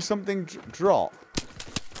hearing something drop.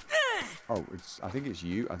 Oh, I think it's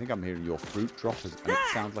you. I think I'm hearing your fruit drop, and it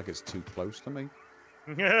sounds like it's too close to me.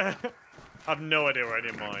 I have no idea where any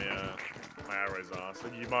of my arrows are, so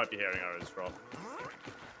you might be hearing arrows drop.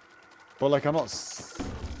 But like, I'm not.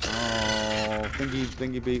 Oh,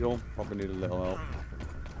 thingy beetle. Probably need a little help.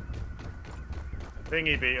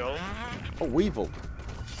 Thingy beetle. Oh, weevil.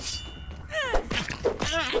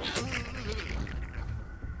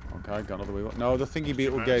 Okay, got another weevil. No, the thingy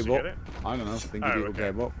beetle gave up. I don't know. Thingy beetle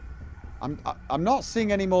gave up. I'm not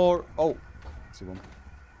seeing any more. Oh, let's see one.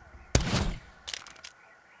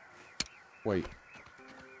 Wait,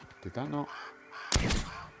 did that not? Okay,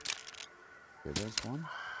 there's one.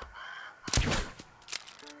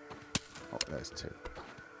 Oh, there's 2.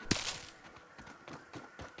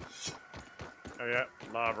 Oh yeah,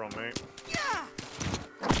 lava on me.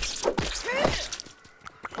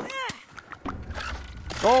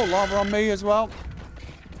 Oh, lava on me as well.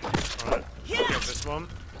 Alright, get this one.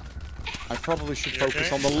 I probably should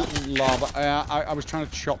focus on the lava. I was trying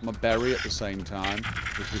to chop my berry at the same time,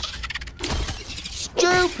 which was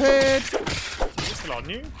stupid! Is it still on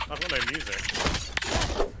you? I've got no music.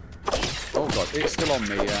 Oh god, it's still on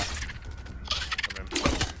me, yeah.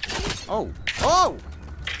 Oh,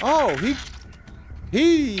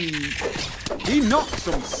 he knocked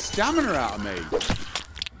some stamina out of me.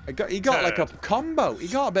 He got like a combo. He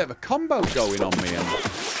got a bit of a combo going on me.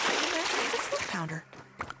 Pounder.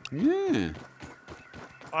 Yeah.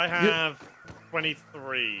 I have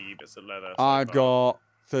 23 bits of leather. So I've got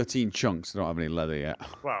 13 chunks. I don't have any leather yet.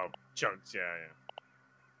 Well, chunks, yeah.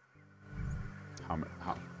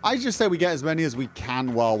 How? I just say we get as many as we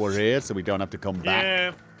can while we're here, so we don't have to come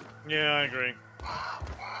back. Yeah, I agree.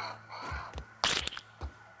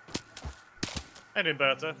 And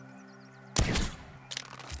inverter.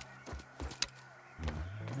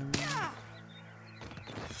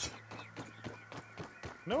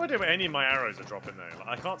 No idea where any of my arrows are dropping though.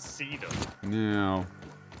 Like, I can't see them. No.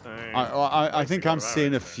 I think I'm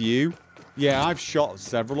seeing a few. Yeah, I've shot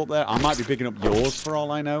several up there. I might be picking up yours for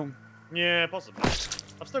all I know. Yeah, possibly.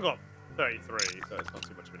 I've still got 33, so it's not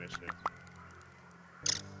too much of an issue.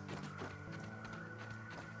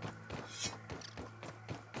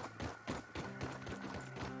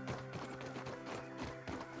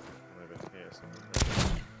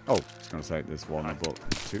 Oh, I was going to say this one, but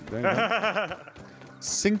 2 there.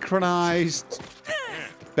 Synchronized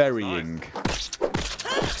burying.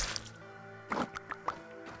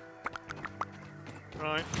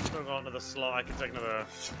 Right, still got another slot. I can take another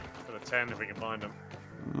 10 if we can find them.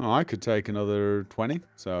 Oh, I could take another 20,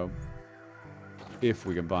 so if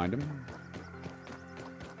we can find them.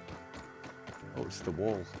 Oh, it's the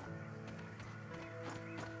wall.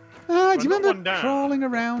 Ah, do you remember crawling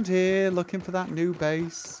around here looking for that new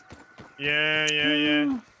base?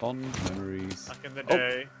 Yeah. Fond memories. Back in the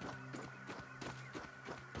day.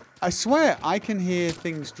 I swear, I can hear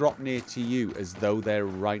things drop near to you as though they're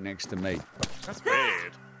right next to me. That's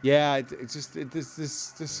weird. Yeah,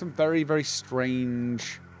 there's some very, very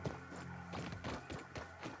strange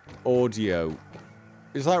audio.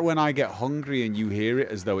 It's like when I get hungry and you hear it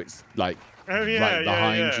as though it's like Oh yeah, right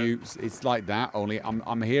behind yeah. you. It's like that. Only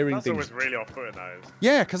I'm hearing That's things. always really off-putting, that is.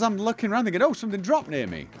 Yeah, because I'm looking around thinking, oh, something dropped near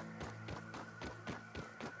me.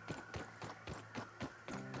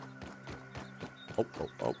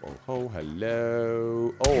 Oh,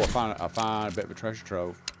 hello. Oh, I found a bit of a treasure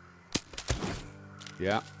trove.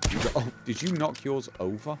 Yeah. Did you knock yours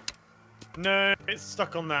over? No, it's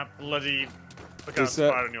stuck on that bloody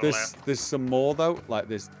spider on your left. There's some more though. Like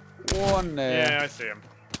there's one there. Yeah, I see him.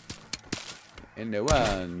 And the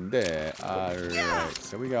one there. Alright.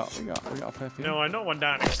 So we got a fair few. No, I knocked one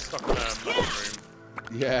down. It's stuck in the room.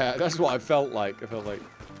 Yeah, that's what I felt like. I felt like.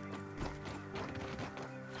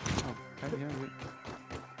 Oh, okay, yeah.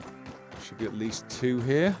 Should be at least 2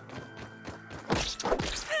 here.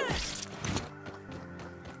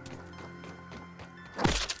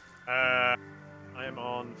 I am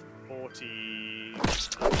on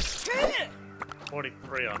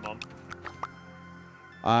 43 I'm on.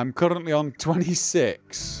 I'm currently on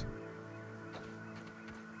 26.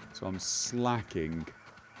 So I'm slacking.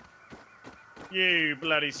 You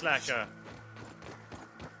bloody slacker.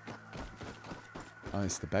 Oh,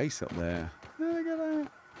 it's the base up there. Look at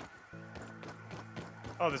that.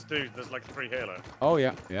 Oh, there's like 3 here, though. Oh,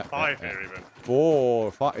 yeah. 5 here, even.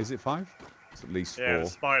 4, 5. Is it 5? It's at least 4. Yeah,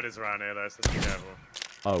 there's spiders around here, though, so be careful.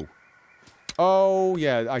 Oh. Oh,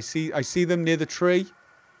 yeah. I see them near the tree.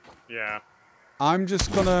 Yeah. I'm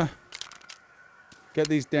just gonna get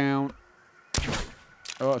these down.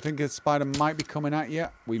 Oh, I think a spider might be coming at you.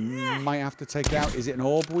 We might have to take it out. Is it an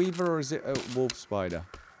orb weaver or is it a wolf spider?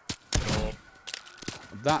 Orb.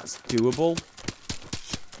 That's doable.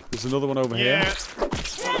 There's another one over here. Yeah.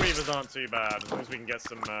 Orb weavers aren't too bad, as long as we can get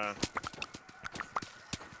some... Okay,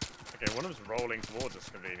 one of them's rolling towards us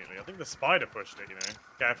conveniently. I think the spider pushed it, you know.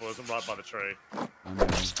 Careful, it's right by the tree. I know.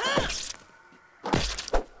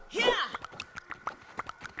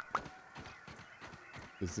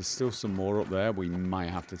 There's still some more up there. We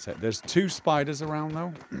might have to take... There's 2 spiders around,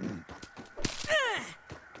 though.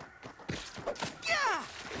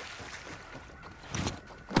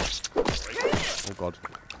 Oh, God.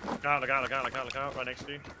 Look out, right next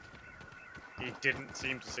to you. He didn't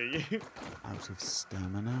seem to see you. Out of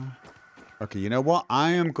stamina. Okay, you know what?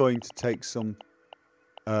 I am going to take some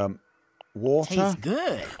water. Tastes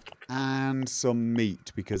good. And some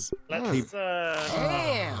meat, because... Let's,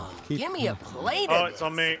 Damn! Give me a plate of it's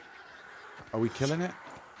on me. Are we killing it?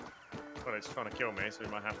 Well, it's trying to kill me, so we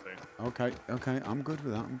might have to. Okay. I'm good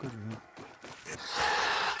with that.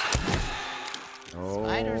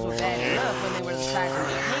 Spiders were bad enough when they were the size of a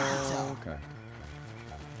pinky toe. Okay.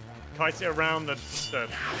 Kite it around the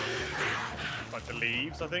like the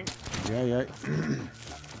leaves, I think. Yeah.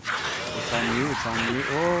 It's on you.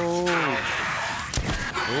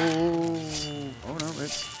 Oh no,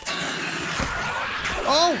 it's...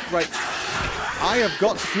 Oh, right. I have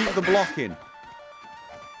got to keep the block in.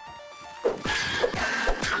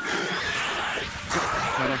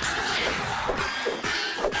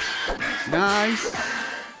 Nice.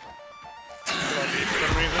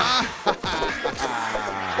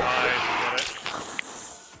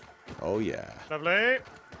 Oh yeah. Lovely.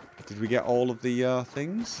 Did we get all of the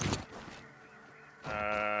things?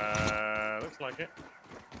 Looks like it.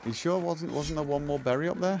 You sure wasn't there one more berry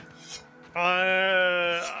up there?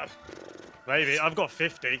 Maybe. I've got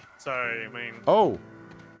 50, so I mean. Oh.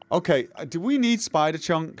 Okay. Do we need spider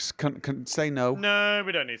chunks? Can say no? No,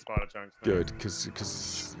 we don't need spider chunks. No. Good,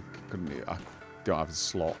 because I don't have the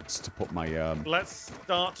slots to put my Let's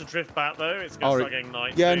start to drift back though. It's gonna start getting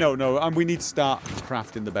night. Yeah, no, and we need to start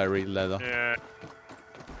crafting the berry leather. Yeah.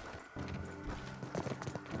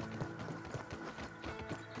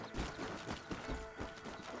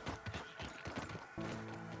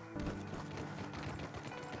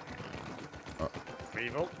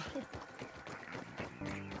 Weevil.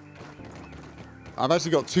 I've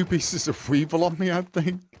actually got 2 pieces of weevil on me, I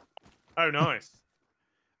think. Oh, nice.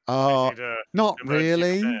 Not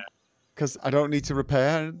really, because I don't need to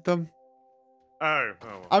repair them. Oh.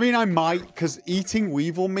 I mean, I might, because eating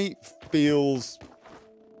weevil meat feels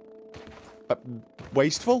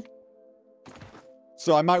wasteful.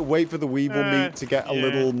 So I might wait for the weevil meat to get a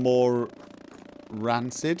little more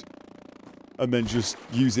rancid, and then just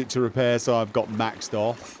use it to repair so I've got maxed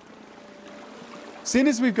off. Seeing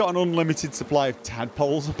as we've got an unlimited supply of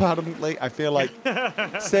tadpoles, apparently, I feel like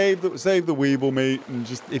save the weevil meat, and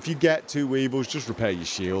just if you get 2 weevils, just repair your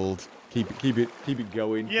shield. Keep it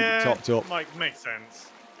going. Yeah, keep it topped up. makes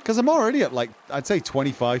sense. Because I'm already at like I'd say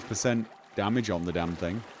 25% damage on the damn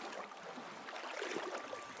thing.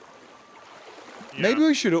 Yeah. Maybe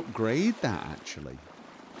we should upgrade that actually.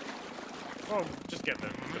 Well, just get the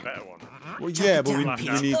better one. Well, yeah, but we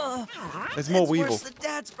need... There's more weevil. Worse than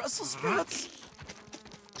Dad's Brussels sprouts.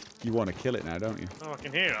 You want to kill it now, don't you? Oh, I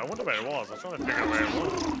can hear it. I wonder where it was. I was trying to figure out where it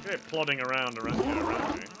was. I hear it plodding around me.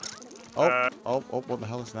 Oh, what the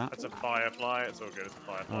hell is that? That's a firefly. It's all good. It's a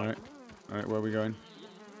firefly. All right, where are we going?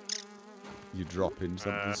 You drop in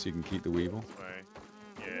something so you can keep the weevil.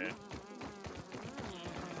 Yeah.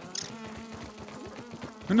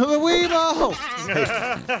 Another weevil!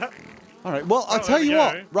 All right, well, I'll tell you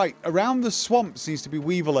what. Right, around the swamp seems to be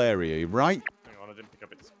weevil area, right? Hang on, I didn't pick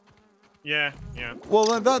up its... Yeah.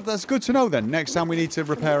 Well, that's good to know then. Next time we need to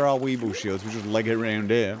repair our weevil shields, we just leg it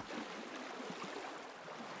around here.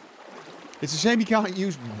 It's a shame you can't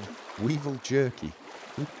use weevil jerky.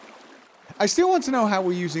 I still want to know how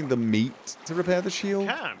we're using the meat to repair the shield. You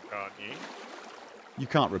can't you? You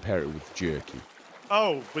can't repair it with jerky.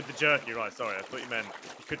 Oh, with the jerky, right, sorry. I thought you meant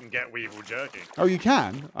you couldn't get weevil jerky. Oh, you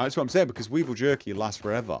can? That's what I'm saying, because weevil jerky lasts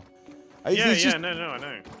forever. No, I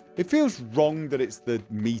know. It feels wrong that it's the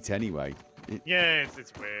meat anyway. Yeah,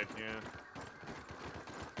 it's weird, yeah.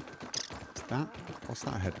 What's that? What's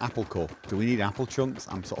that ahead? Apple core. Do we need apple chunks?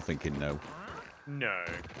 I'm sort of thinking no. No.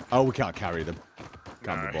 Oh, we can't carry them.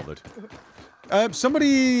 Can't be bothered.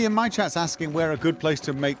 Somebody in my chat's asking where a good place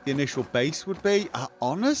to make the initial base would be.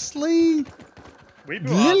 Honestly? We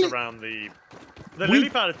built ours around the lily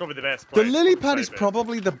pad is probably the best place. The lily pad is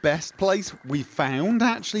probably the best place we found,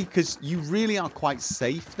 actually, because you really are quite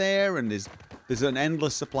safe there, and there's an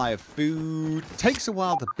endless supply of food. It takes a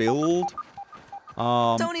while to build.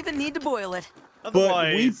 Don't even need to boil it.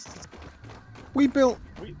 Otherwise, but we built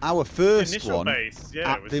our first one base,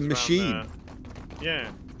 at the machine. Yeah.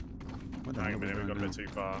 Hang on a minute, we've got a bit too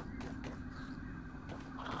far.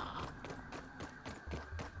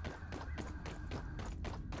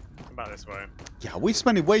 About this way. Yeah, we're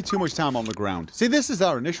spending way too much time on the ground. See, this is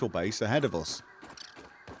our initial base ahead of us.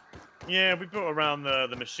 Yeah, we built around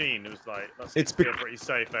the machine. It was like, that's a pretty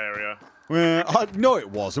safe area. Well, no, it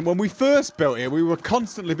wasn't. When we first built it, we were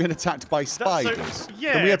constantly being attacked by spiders.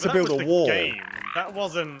 Yeah, we had to build a wall. Game. That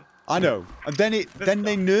wasn't... I know. And then they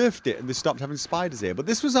nerfed it and they stopped having spiders here. But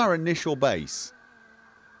this was our initial base.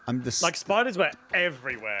 And like, spiders were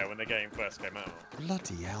everywhere when the game first came out.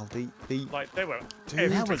 Bloody hell, like, they were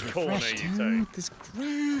every corner you take. There's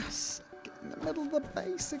grass. Get in the middle of the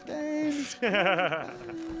base again.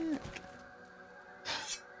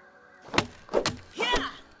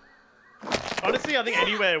 Honestly, I think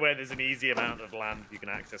anywhere where there's an easy amount of land you can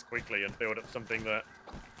access quickly and build up something that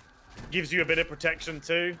gives you a bit of protection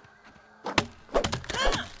too.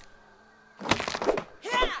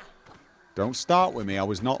 Don't start with me. I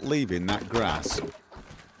was not leaving that grass.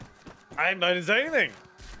 I didn't say anything.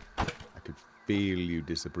 I could feel you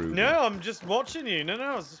disapproving. No, I'm just watching you. No,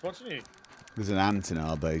 I was just watching you. There's an ant in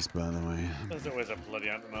our base, by the way. There's always a bloody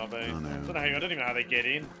ant in our base. I know. I don't even know how they get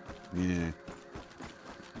in. Yeah.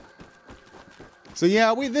 So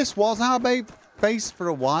yeah, this was our base for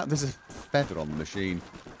a while. There's a feather on the machine.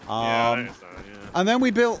 Yeah, I noticed that, yeah. And then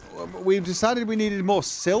we decided we needed more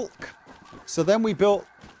silk. So then we built,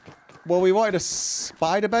 well, we wanted a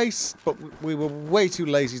spider base, but we were way too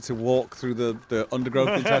lazy to walk through the undergrowth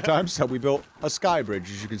the entire time. So we built a sky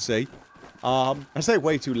bridge, as you can see. I say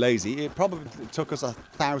way too lazy. It probably took us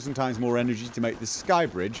 1,000 times more energy to make this sky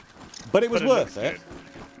bridge, but it was worth it. Good.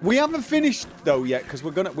 We haven't finished though yet because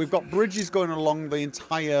we've got bridges going along the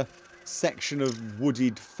entire section of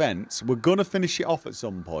wooded fence. We're gonna finish it off at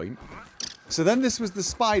some point. So then this was the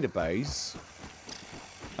spider base,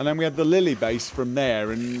 and then we had the lily base from there,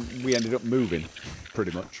 and we ended up moving, pretty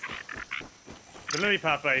much. The lily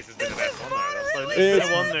pad base has been the best one though. It's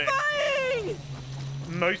the one that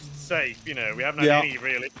most safe. You know, we haven't had any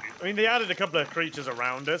real issues. I mean, they added a couple of creatures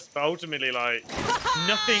around us, but ultimately, like,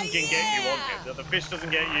 nothing can get you on it. The fish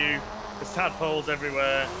doesn't get you. There's tadpoles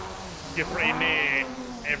everywhere. You're pretty near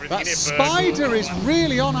everything. That spider is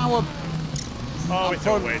really on our... Oh, it's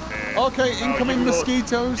always there. Okay, incoming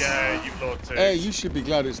mosquitoes. Yeah, you've lured too. Hey, you should be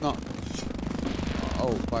glad it's not...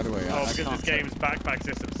 Oh, by the way, because this game's backpack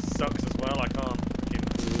system sucks as well.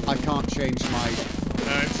 I can't change my...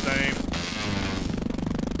 No, it's same.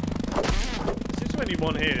 There's only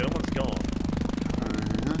one here, the other one's gone.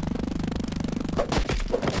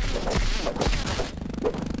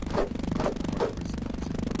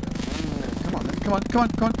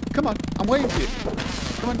 Come on. I'm waiting for you.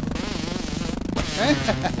 Come on.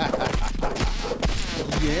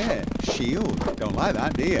 Yeah, shield. Don't like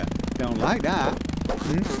that, do you? Don't like that.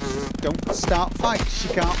 Don't start fights.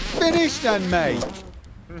 You can't finish then, mate.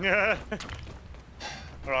 Alright,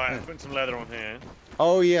 I'm putting some leather on here.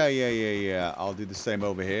 Oh, yeah. I'll do the same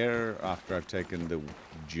over here after I've taken the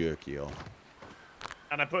jerky off.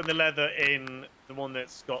 And I'm putting the leather in the one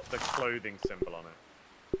that's got the clothing symbol on it.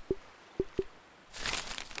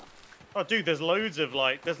 Oh, dude, there's loads of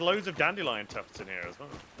dandelion tufts in here as well.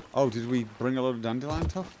 Oh, did we bring a load of dandelion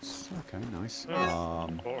tufts? Okay, nice.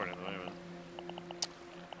 Boring at the moment.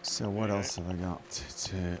 So what else have I got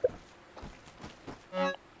to...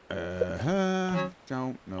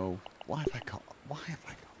 don't know. Why have I got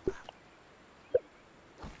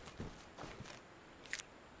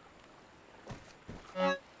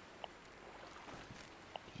that?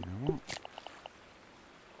 You know what?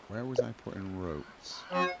 Where was I putting ropes?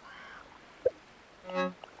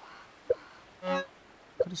 Could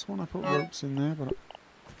have sworn I put ropes in there, but...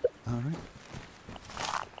 Alright.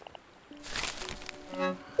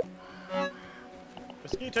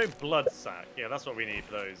 Mosquito blood sac. Yeah, that's what we need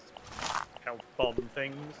for those health bomb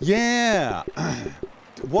things. Yeah!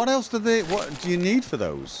 What else do you need for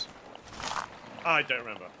those? I don't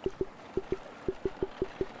remember.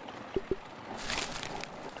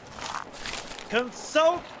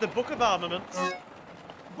 Consult the Book of Armaments.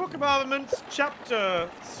 Book of Armaments, Chapter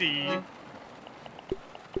C.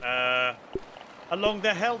 Along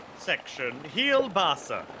the health section, heal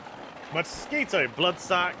Basa. Mosquito blood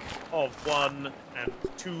sac of 1 and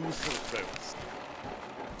 2 silk ropes.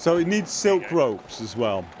 So it needs silk ropes as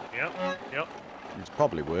well. Yep. It's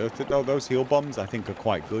probably worth it though. Those heal bombs I think are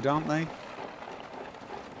quite good, aren't they?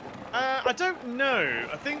 I don't know.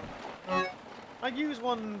 I think I used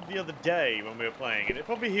one the other day when we were playing, and it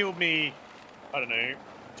probably healed me, I don't know,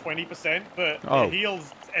 20%, but it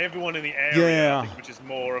heals everyone in the area, I think, which is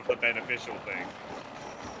more of the beneficial thing.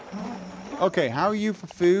 Okay, how are you for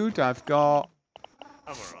food? I've got...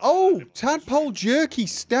 I'm alright. Oh, tadpole jerky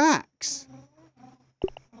stacks.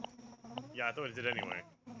 Yeah, I thought it did anyway.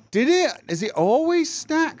 Did it? Is it always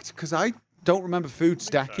stacked? Because I don't remember food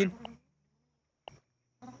stacking. So.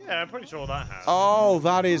 Yeah, I'm pretty sure that has. Oh,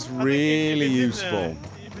 that is really useful.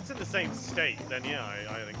 If it's in the same state, then yeah,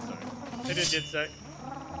 I think so. It did sec.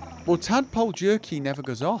 Well, tadpole jerky never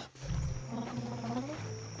goes off.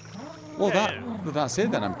 Well, that's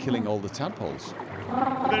it then. I'm killing all the tadpoles.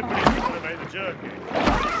 Nobody's going to make the jerky.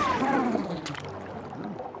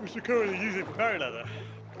 We should currently use it for berry leather.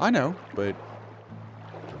 I know, but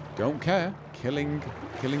don't care. Killing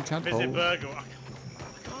tadpoles. Visit Burgle. I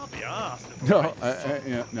can't be asked. No,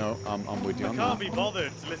 yeah, no, I'm with you on that. I can't be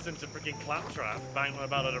bothered to listen to freaking Claptrap bang on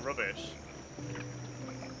about a load of rubbish.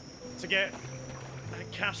 To get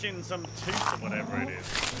cash in some tooth or whatever it is.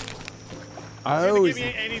 Oh, is it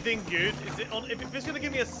going to give me anything good? Is it on? If it's going to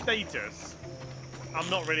give me a status, I'm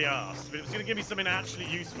not really asked. But if it's going to give me something actually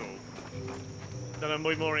useful, then I'm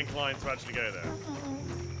more inclined to actually go there.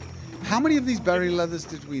 How many of these berry leathers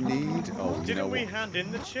did we need? Oh, Didn't we hand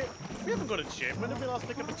in the chip? We haven't got a chip. When did we last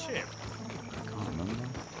pick up a chip? I can't remember.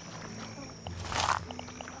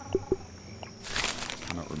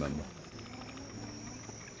 Cannot remember.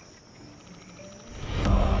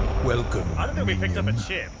 Welcome. I don't think we picked up a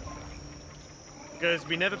chip. Because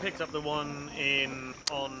we never picked up the one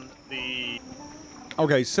on the...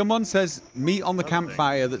 Okay, someone says meat on the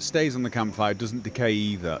campfire that stays on the campfire doesn't decay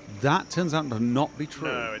either. That turns out to not be true.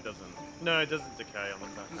 No, it doesn't. No, it doesn't decay on the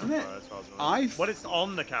campfire. Isn't it? As far as I remember. When it's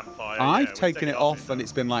on the campfire, I've taken it off and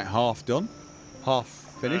it's been like half done, half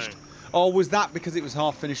finished. No. Or was that because it was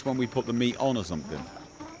half finished when we put the meat on or something?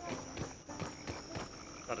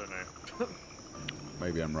 I don't know.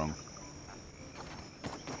 Maybe I'm wrong.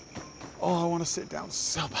 Oh, I want to sit down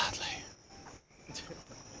so badly.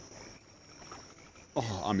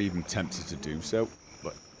 Oh, I'm even tempted to do so,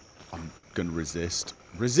 but I'm going to resist.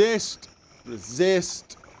 Resist!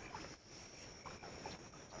 Resist!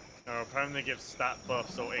 No, apparently they give stat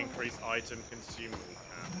buffs or increase item consumable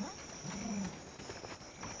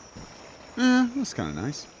cap. That's kind of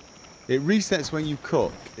nice. It resets when you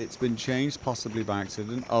cook. It's been changed, possibly by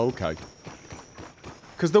accident. Oh, okay.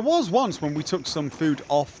 Because there was once when we took some food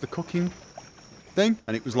off the cooking thing,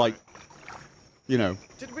 and it was like, you know,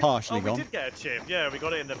 partially gone. We did get a chip. Yeah, we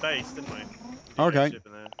got it in the base, didn't we? Okay.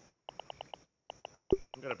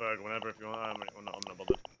 I'm gonna burger whenever if you want. I'm not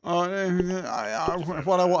bothered.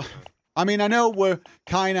 I mean, I know we're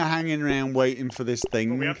kind of hanging around waiting for this thing.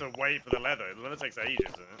 But we have to wait for the leather. The leather takes ages,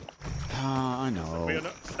 doesn't it? I know. So we're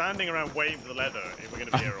not standing around waiting for the leather if we're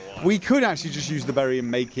going to be here a while. We could actually just use the berry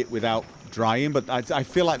and make it without drying, but I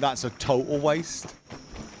feel like that's a total waste.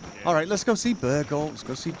 Yeah. All right, let's go see Burgle. Let's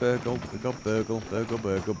go see Burgle. We got Burgle. I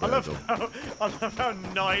love how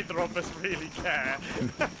neither of us really care.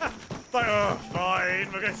 It's like, oh,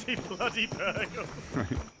 fine, we're going to see bloody Burgle.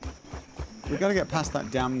 Right. We got to get past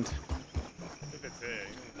that damned... If it's here,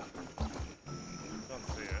 can't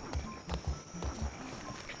see it.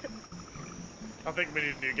 I think we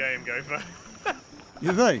need a new game, Gopher.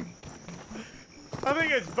 You think? I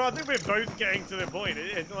think we're both getting to the point.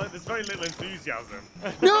 It's like there's very little enthusiasm.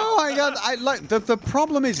 No, I like the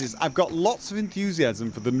problem is I've got lots of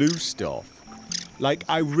enthusiasm for the new stuff. Like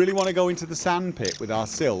I really want to go into the sand pit with our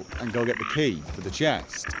silk and go get the key for the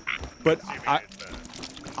chest. But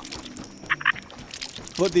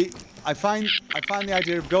I find the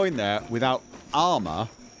idea of going there without armor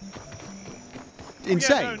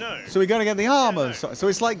insane. Yeah, no. So we got to get the armor. Yeah, no. So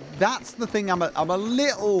it's like that's the thing I'm a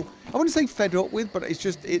little, I wouldn't say fed up with, but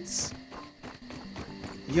it's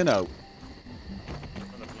you know,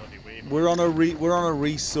 we're on a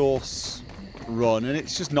resource run and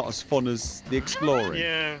it's just not as fun as the exploring.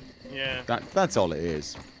 Yeah. That's all it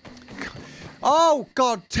is. Oh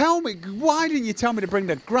God, tell me, why didn't you tell me to bring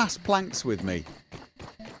the grass planks with me?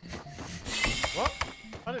 What?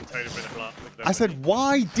 I didn't tell you to bring the glass. I said,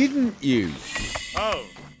 why didn't you? Oh.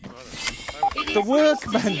 The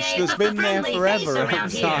workbench that's been there forever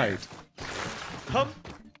outside.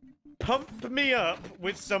 Pump me up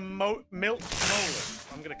with some milk molars.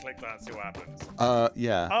 I'm gonna click that and see what happens.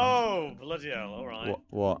 Yeah. Oh, bloody hell! All right.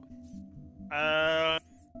 What?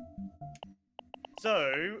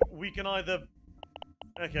 So we can either,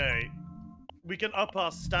 we can up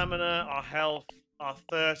our stamina, our health, our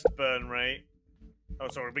thirst burn rate. Oh,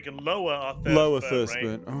 sorry, we can lower our thirst burn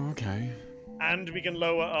rate. Oh, okay. And we can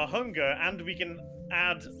lower our hunger, and we can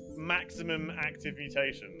add maximum active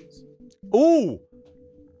mutations. Ooh!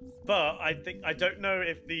 But I don't know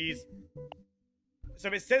if these... So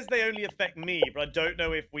it says they only affect me, but I don't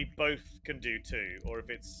know if we both can do two, or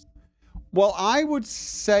if it's... Well, I would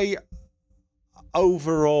say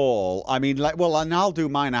overall, I mean, like, well, and I'll do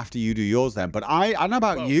mine after you do yours then, but I don't know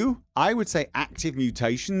about you, I would say active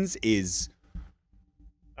mutations is...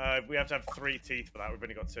 we have to have 3 teeth for that, we've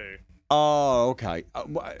only got 2. Oh, okay.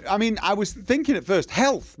 I mean, I was thinking at first,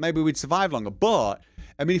 health, maybe we'd survive longer, but,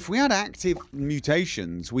 I mean, if we had active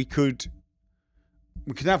mutations, we could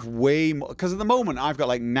have way more, because at the moment, I've got,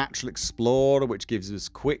 like, Natural Explorer, which gives us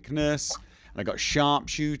quickness, and I got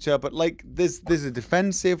Sharpshooter, but, like, there's a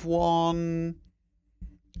defensive one,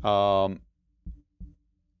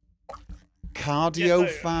 Cardio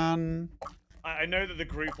fan. I know that the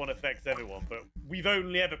group one affects everyone, but we've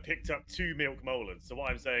only ever picked up 2 milk molars. So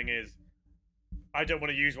what I'm saying is, I don't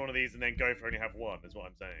want to use one of these and then go for only have 1, is what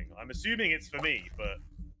I'm saying. I'm assuming it's for me, but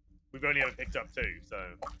we've only ever picked up 2, so...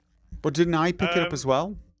 But didn't I pick it up as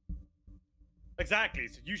well? Exactly,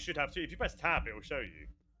 so you should have 2. If you press tab, it will show you.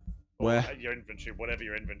 Where? Your inventory, whatever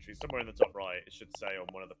your inventory, somewhere in the top right, it should say on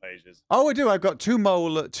one of the pages. Oh, I do. I've got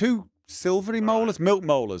 2 silvery molars, milk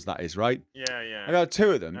molars, that is, right? Yeah. I got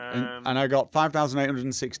 2 of them, and I got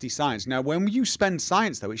 5,860 science. Now, when you spend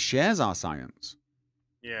science, though, it shares our science.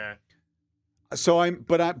 Yeah. So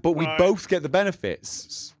but we both get the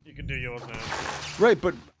benefits. You can do yours now. Right,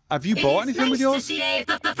 but have you bought anything with yours? To see a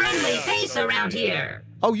friendly face around here.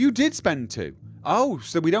 Oh, you did spend 2. Oh,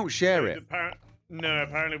 so we don't share it. No,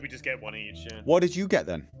 apparently we just get 1 each. Yeah. What did you get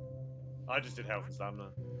then? I just did health and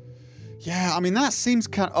stamina. Yeah, I mean that seems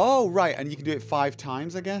kind. Oh, right, and you can do it 5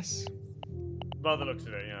 times, I guess. By the looks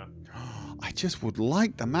of it, yeah. I just would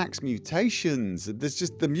like the max mutations.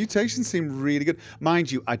 The mutations seem really good.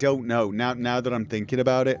 Mind you, I don't know. Now that I'm thinking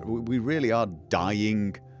about it, we really are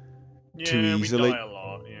dying too easily. We die a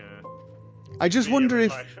lot, yeah. I just wonder if...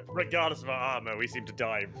 Like, regardless of our armor, we seem to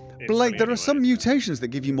die. But like, there are some mutations that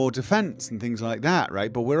give you more defense and things like that,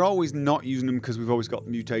 right? But we're always not using them because we've always got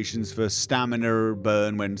mutations for stamina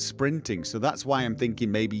burn when sprinting. So that's why I'm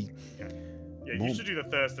thinking maybe... Yeah, you should do the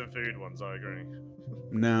thirst and food ones, I agree.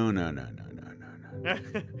 No.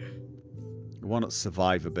 We want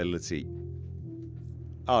survivability.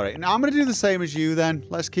 All right, now I'm going to do the same as you then.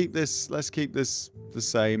 Let's keep this the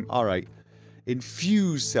same. All right.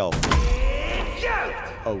 Infuse self.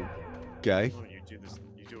 Okay. Oh, you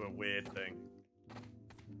do a weird thing.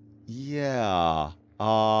 Yeah.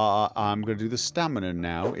 I'm going to do the stamina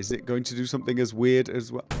now. Is it going to do something as weird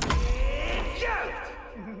as well?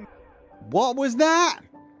 What was that?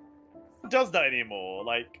 Who does that anymore?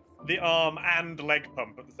 Like, the arm and leg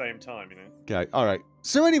pump at the same time, you know? Okay, alright.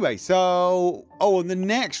 So anyway, so... Oh, and the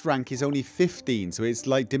next rank is only 15, so it's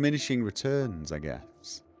like diminishing returns, I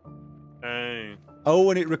guess.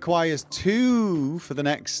 Oh, and it requires 2 for the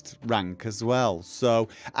next rank as well. So,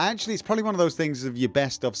 actually, it's probably one of those things of you're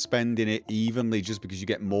best off spending it evenly just because you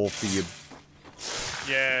get more for your...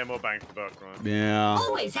 Yeah, more bang for the buck, right? Yeah.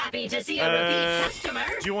 Always happy to see a repeat customer.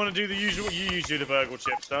 Do you want to do the usual? You usually do the burgle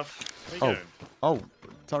chip stuff. Oh,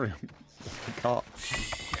 sorry. I forgot.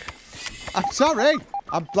 I'm sorry.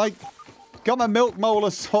 I'm like... got my milk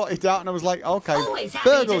molar sorted out, and I was like, okay, Always happy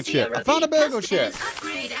burgle to see chip. a I found a repeat burgle chip. customer's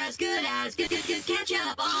upgrade as good as good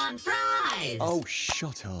ketchup on fries. Oh,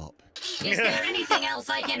 shut up. Is there anything else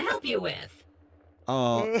I can help you with?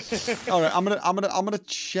 Oh, all right. I'm gonna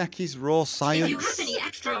check his raw science. If you have any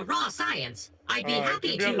extra raw science, I'd be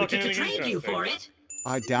happy to trade you for it.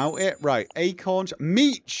 I doubt it. Right, acorns,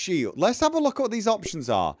 meat shield. Let's have a look at what these options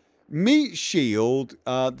are. Meat shield.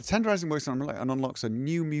 The tenderizing works on and unlocks a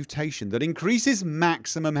new mutation that increases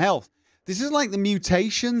maximum health. This is like the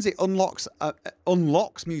mutations. It unlocks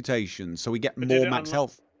mutations, so we get more max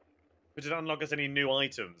health. But did it unlock us any new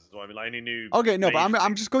items? I mean, like any new... Okay, no, but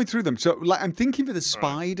I'm just going through them. So, like, I'm thinking for the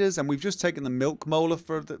spiders, and we've just taken the milk molar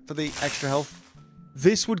for the extra health.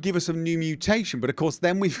 This would give us a new mutation, but of course,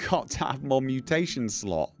 then we've got to have more mutation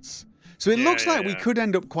slots. So it looks like we could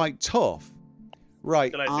end up quite tough.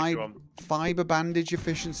 Right, fiber bandage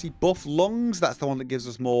efficiency, buff lungs. That's the one that gives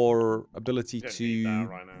us more ability to. Need that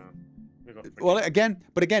right now. Well, again,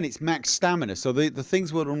 it's max stamina. So the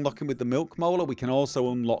things we're unlocking with the milk molar, we can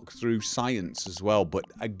also unlock through science as well. But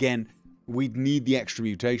again, we'd need the extra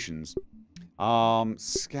mutations.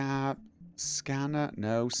 Scanner,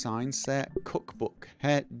 no. Sign set, cookbook,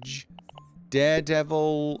 hedge,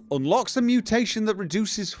 daredevil unlocks a mutation that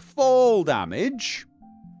reduces fall damage.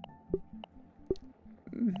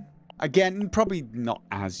 Again, probably not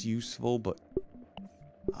as useful, but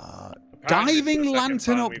diving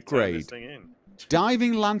lantern upgrade.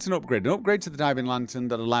 Diving lantern upgrade. An upgrade to the diving lantern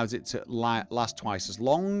that allows it to last twice as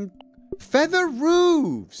long. Feather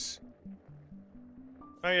roofs.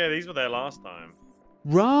 Oh yeah, these were there last time.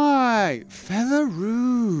 Right, feather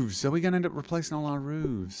roofs. Are we going to end up replacing all our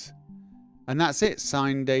roofs? And that's it.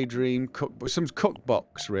 Sign, daydream, some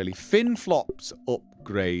cookbooks, really. Fin flops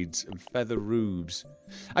upgrades and feather roofs.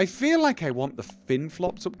 I feel like I want the fin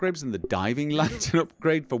flops upgrades and the diving lantern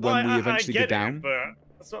upgrade for when we eventually go down. But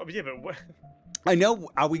I know.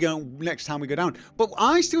 Are we going next time we go down? But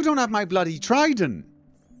I still don't have my bloody trident.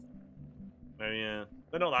 Oh yeah,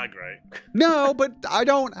 they're not that great. No, but I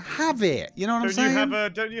don't have it. You know what I'm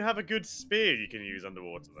saying? Don't you have a good spear you can use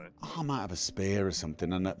underwater though? Oh, I might have a spear or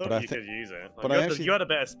something. And but I could use it. Like, but you had a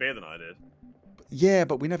better spear than I did. Yeah,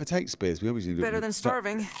 but we never take spears. We always do better than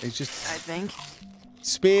starving. It's just I think.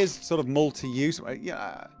 Spears sort of multi-use.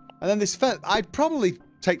 Yeah, and then this I'd probably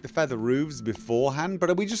take the feather roofs beforehand, but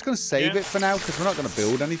are we just going to save it for now? Because we're not going to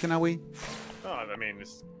build anything, are we? Oh, I mean,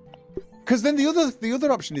 it's... Because then the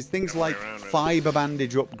other option is things like fiber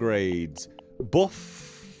bandage upgrades,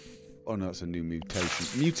 buff. Oh no, it's a new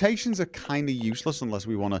mutation. Mutations are kind of useless unless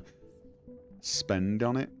we want to spend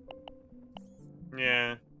on it.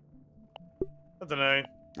 Yeah. I don't know.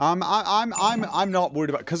 I'm not worried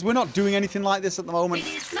about because we're not doing anything like this at the moment.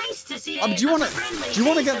 It is nice to see do you want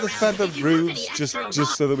to get the feather roofs just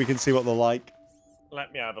so that we can see what they're like?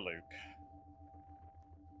 Let me have a look.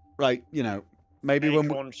 Right, you know, maybe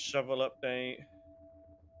Acorn shovel update.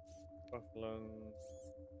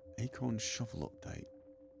 Acorn shovel update.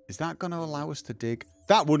 Is that going to allow us to dig?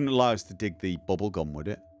 That wouldn't allow us to dig the bubble gum, would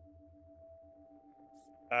it?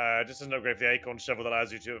 Just an upgrade for the acorn shovel that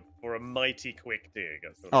allows you for a mighty quick dig.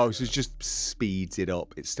 Oh, so it just speeds it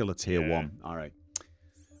up. It's still a tier 1. All right.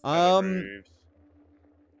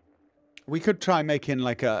 We could try making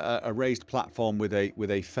like a raised platform with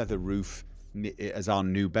a feather roof as our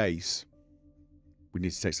new base. We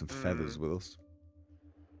need to take some feathers with us.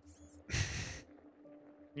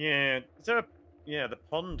 Yeah. The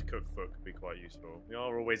pond cookbook could be quite useful. We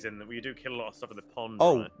are always we do kill a lot of stuff in the pond.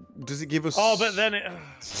 Oh, right? Does it give us? Oh, but then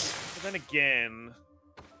again,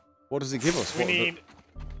 what does it give us?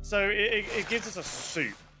 So it gives us a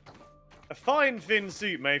soup, a fine fin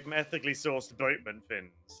soup made from ethically sourced boatman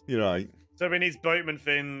fins. You're right. So it needs boatman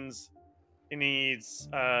fins, it needs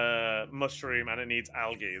mushroom, and it needs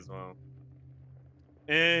algae as well.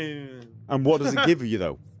 And what does it give you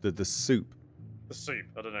though? The soup. The soup.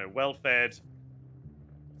 I don't know. Well fed.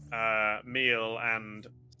 Meal and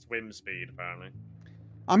swim speed, apparently.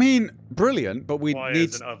 I mean, brilliant, but we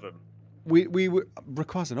need an oven. We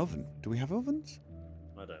requires an oven. Do we have ovens?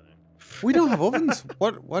 I don't know. We don't have ovens.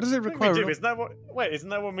 What does it require? We do. Isn't that what? Wait, isn't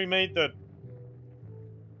that when we made the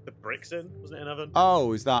bricks in? Wasn't it an oven?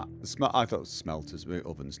 Oh, is that I thought it was smelters,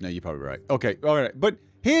 ovens. No, you're probably right. Okay, all right. But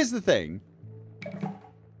here's the thing.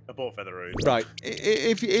 I bought feather roofs. Right.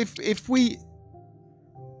 If we.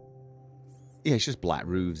 Yeah, it's just black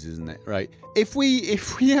roofs, isn't it? Right. If we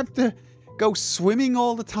have to go swimming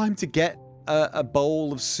all the time to get a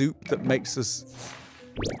bowl of soup that makes us...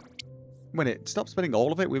 Stop spending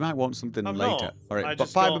all of it. We might want something later. Not. All right, but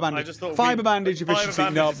fiber bandage efficiency.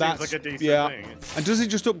 No, that's like a decent yeah. thing. And does it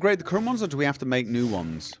just upgrade the current ones, or do we have to make new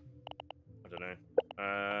ones?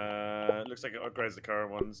 looks like it upgrades the current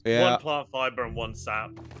ones. Yeah. 1 plant fiber and 1 sap.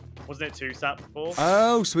 Wasn't it 2 sap before?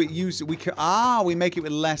 Oh, so it uses we can we make it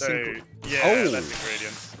with less. So, yeah, less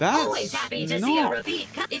ingredients. Always happy to That's see a not repeat.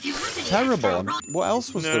 If you have any terrible. extra What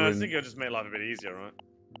else was there? No, I in... think it'll just make life a bit easier, right?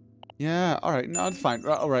 Yeah. All right. No, it's fine.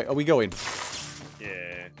 Right, all right. Are we going?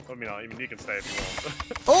 Yeah. I mean, you can stay if you want.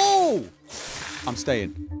 Oh! I'm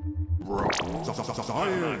staying. Dark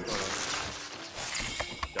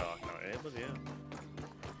night, eh? Bloody hell.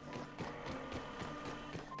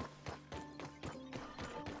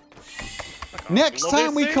 Next Love time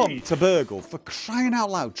it, we see. come to Burgle, for crying out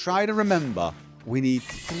loud, try to remember we need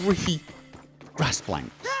 3 grass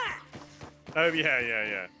planks. Oh,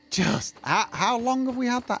 yeah. Just, how long have we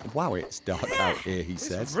had that? Wow, it's dark out here, he It's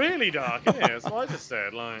says. really dark, isn't it? That's what I just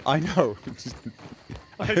said. Like, I know.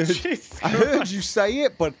 Jesus I heard you say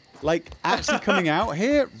it, but like actually coming out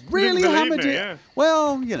here really Believe hammered me, it. yeah.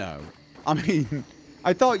 Well, you know, I mean,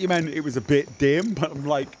 I thought you meant it was a bit dim, but I'm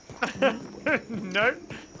like, no.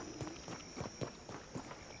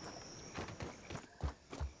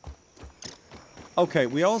 okay,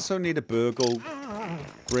 we also need a burgle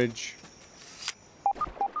bridge.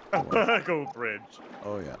 A burgle bridge.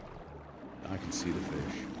 Oh yeah, I can see the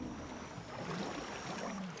fish.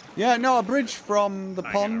 Yeah, no, a bridge from the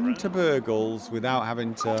pond to Burgles without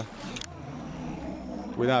having to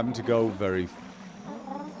go very.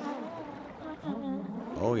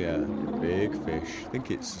 Oh yeah, big fish. I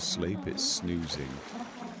think it's asleep. It's snoozing.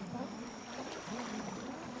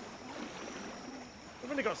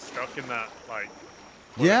 When he got stuck in that, like,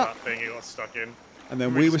 Yeah. that thing he got stuck in. And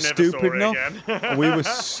then We we were just never saw stupid it enough. again. And we were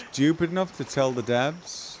stupid enough to tell the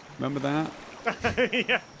devs. Remember that?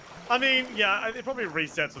 Yeah. I mean, yeah, it probably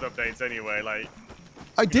resets with updates anyway. Like,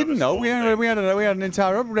 I didn't know. We had an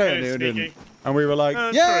entire upgrade, Yeah, didn't sneaky. and we were like,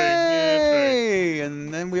 True. "Yay!" Yeah,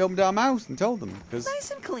 And then we opened our mouths and told them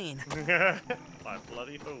Nice and clean. like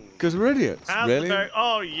bloody fools. because we're idiots. How's the Really?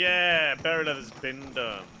 oh yeah, berry leather's been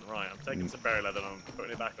done. Right, I'm taking some berry leather and I'm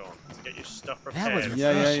putting it back on to get your stuff That was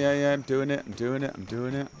prepared. Yeah. I'm doing it. Doing it.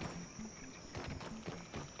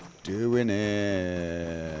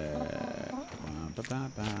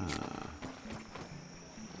 Ba-ba-ba.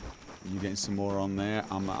 You getting some more on there?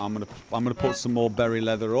 I'm gonna put some more berry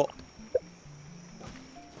leather up.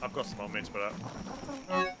 I've got some more mints for that.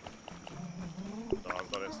 Oh,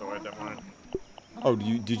 I've got it sorted, don't worry. Oh,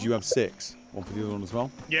 did you have 6? One for the other one as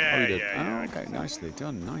well? Yeah, Oh, you did. yeah. Oh, okay, nicely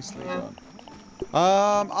done.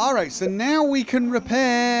 All right, so now we can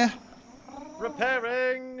repair.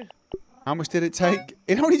 Repairing. How much did it take?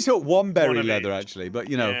 It only took 1 berry One of leather, each. actually, but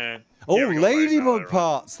you know. Yeah. Oh, Yeah, we got berries out ladybug of it, right?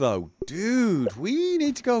 parts, though. Dude, we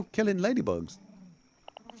need to go killing ladybugs.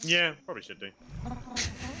 Yeah, probably should do.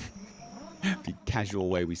 The casual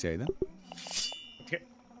way we say that. Okay.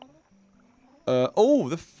 Oh,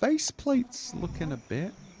 the faceplate's looking a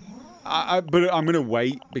bit. But I'm gonna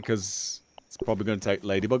wait because it's probably gonna take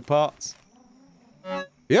ladybug parts.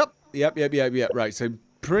 Yep. Right, so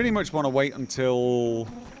pretty much want to wait until.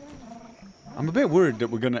 I'm a bit worried that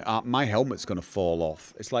we're gonna. My helmet's gonna fall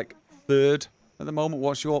off. It's like 3rd at the moment.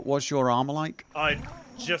 What's your armor like?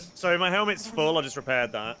 So my helmet's full. I just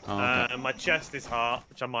repaired that. Oh, okay. And my chest is half,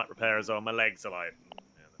 which I might repair as well. My legs are like.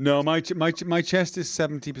 No, my chest is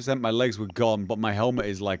 70%. My legs were gone, but my helmet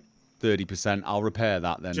is like 30%. I'll repair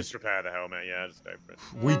that then. Just repair the helmet. Yeah, just go for it.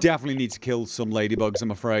 We definitely need to kill some ladybugs,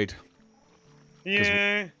 I'm afraid.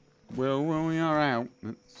 Yeah. Well, when we are out,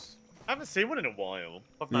 it's... I haven't seen one in a while.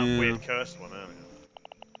 I've that weird cursed one earlier.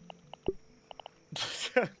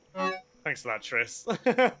 Thanks for that, Triss.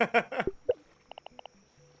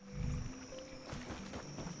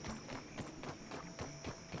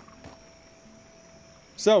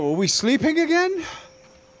 So, are we sleeping again?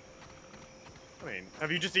 I mean,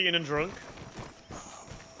 have you just eaten and drunk?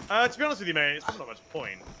 To be honest with you, mate, it's probably not much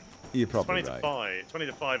point. You're probably 20 to right. 5. 20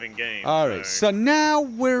 to 5 in game. All right, so now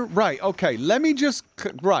we're... Right, okay, let me just...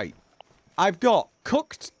 Right. I've got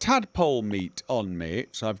cooked tadpole meat on me,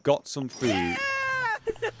 so I've got some food.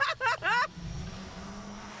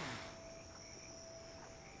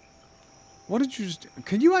 What did you just...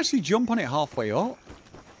 Can you actually jump on it halfway up?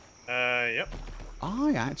 Yep.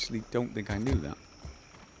 I actually don't think I knew that.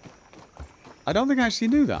 I don't think I actually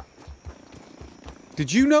knew that.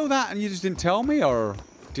 Did you know that and you just didn't tell me, or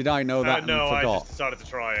did I know that and no, I forgot? just decided to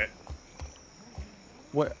try it.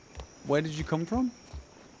 Where did you come from?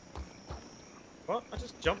 What? I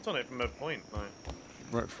just jumped on it from a point.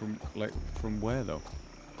 Right, from where though?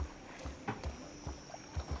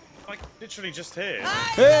 Like, literally just here.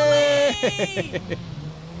 Hey!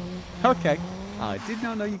 Okay. I did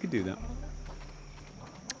not know you could do that.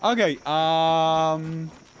 Okay,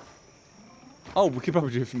 Oh, we could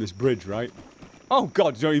probably do it from this bridge, right? Oh,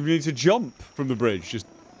 God, you don't even need to jump from the bridge. Just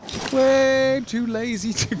way too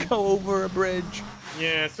lazy to go over a bridge.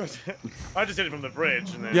 Yeah, so I just did it from the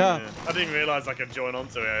bridge, and then I didn't realise I could join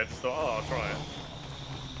onto it. I just thought, oh, I'll try it.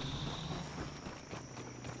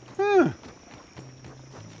 Huh.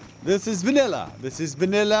 This is vanilla. This is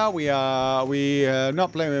vanilla. We are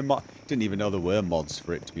not playing with mods. Didn't even know there were mods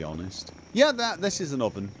for it, to be honest. Yeah, this is an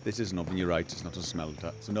oven. This is an oven. You're right. It's not a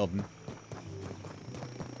smelter. It's an oven.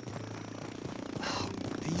 Oh,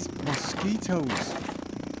 these mosquitoes.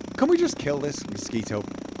 Can we just kill this mosquito?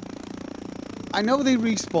 I know they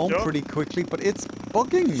respawn pretty quickly, but it's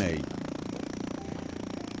bugging me.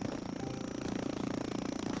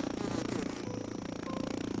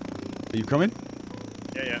 Are you coming?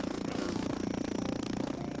 Yeah.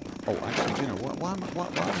 Oh, actually, you know what? Why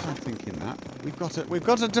was I thinking that? We've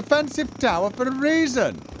got a defensive tower for a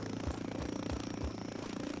reason.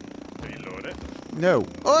 Have you lowered it? No.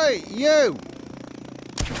 Oi, you!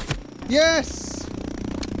 Yes.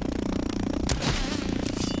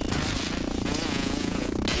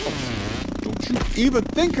 Don't you even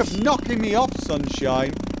think of knocking me off,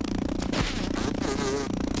 sunshine.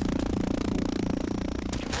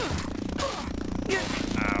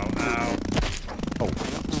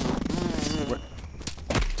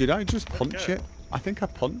 Did I just punch it? I think I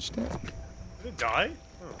punched it. Did it die?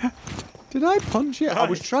 Oh. Did I punch it? I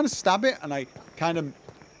was trying to stab it and I kind of...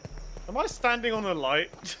 Am I standing on a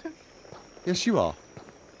light? Yes, you are.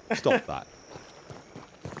 Stop that.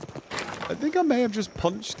 I think I may have just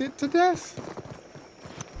punched it to death.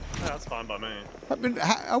 Yeah, that's fine by me. I mean,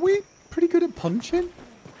 are we pretty good at punching?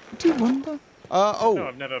 I do wonder. No,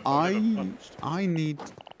 I've never punched. I need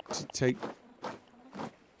to take...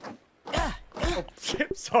 Oh,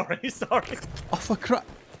 sorry. Oh, for crap.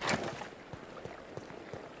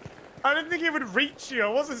 I didn't think it would reach you. I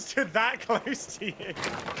wasn't stood that close to you.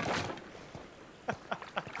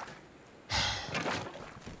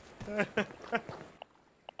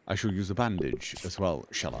 I shall use a bandage as well,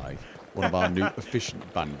 shall I? One of our new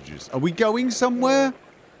efficient bandages. Are we going somewhere?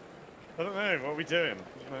 I don't know. What are we doing?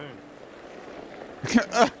 I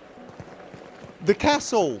don't know. The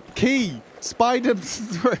castle. Key. Spider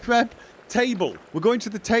web. Table. We're going to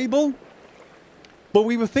the table. But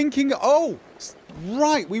we were thinking... Oh,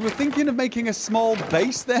 right. We were thinking of making a small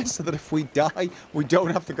base there so that if we die, we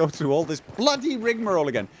don't have to go through all this bloody rigmarole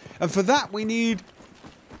again. And for that, we need...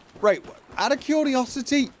 Right. Out of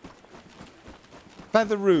curiosity...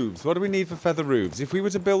 Feather roofs. What do we need for feather roofs? If we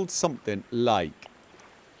were to build something like...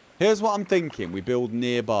 Here's what I'm thinking. We build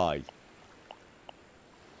nearby.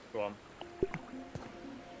 Go on.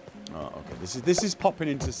 Oh, okay. This is popping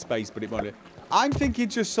into space, but it won't. I'm thinking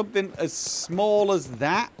just something as small as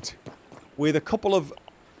that, with a couple of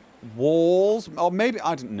walls, or maybe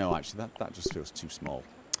I don't know. Actually, that just feels too small.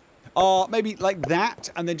 Maybe like that,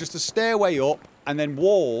 and then just a stairway up, and then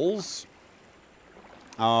walls.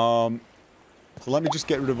 So let me just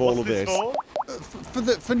get rid of all of this.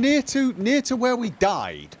 For near to where we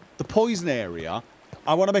died, the poison area.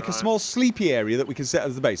 I want to make a small sleepy area that we can set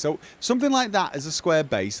as the base. So something like that as a square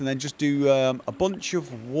base, and then just do a bunch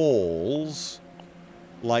of walls,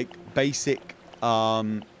 like basic,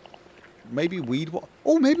 maybe weed.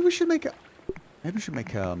 Oh, maybe we should make a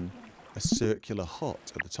circular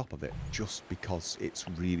hut at the top of it, just because it's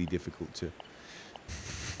really difficult to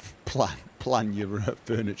plan your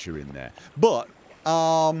furniture in there. But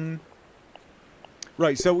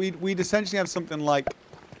right, so we'd essentially have something like.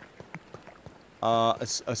 A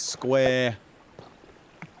square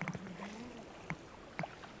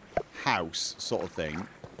house sort of thing.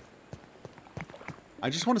 I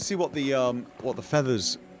just want to see what the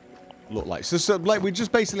feathers look like. So like we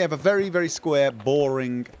just basically have a very, very square,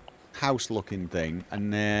 boring house-looking thing,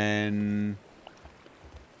 and then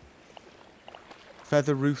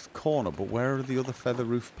feather roof corner. But where are the other feather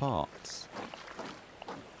roof parts?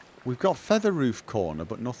 We've got feather roof corner,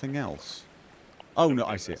 but nothing else. Oh no,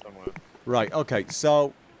 I see it. Right, okay,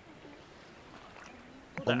 so...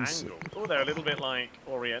 The angle. Oh, they're a little bit like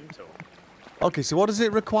oriental. Okay, so what does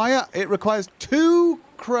it require? It requires 2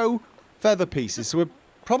 crow feather pieces, so we're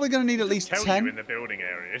probably going to need at least 10. Tell you in the building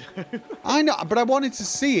area. I know, but I wanted to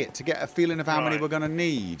see it to get a feeling of how many we're going to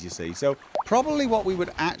need, you see. So probably what we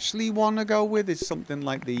would actually want to go with is something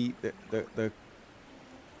like that,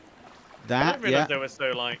 I didn't realise they were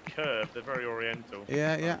so, like, curved. They're very oriental.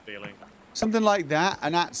 Yeah. Feeling. Something like that,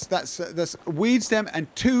 and that's weed stem and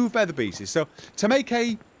 2 feather pieces. So to make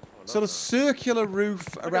a sort of circular roof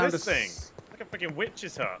around this thing. Like a freaking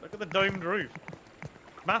witch's hut. Look at the domed roof.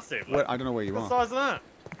 Massive. Like, I don't know where you are. What size is that?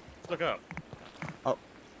 Let's look up.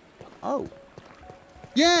 Oh.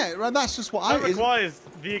 Yeah, right, that's just what That requires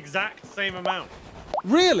the exact same amount.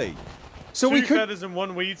 Really? So 2 we could. feathers and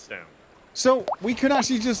 1 weed stem. So we could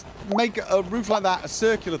actually just make a roof like that, a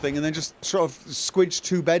circular thing, and then just sort of squidge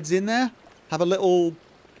 2 beds in there. Have a little.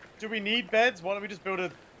 Do we need beds? Why don't we just build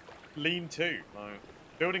a lean-to? Like,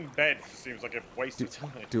 building beds seems like a waste of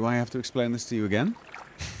time. Do I have to explain this to you again?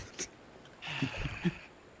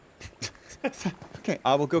 Okay,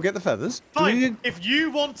 I will go get the feathers. Fine. If you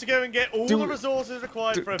want to go and get all the resources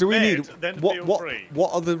required for a bed, then feel free.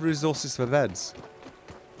 What are the resources for beds?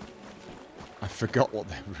 I forgot what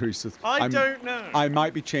the resources. I don't know. I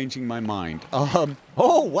might be changing my mind. Oh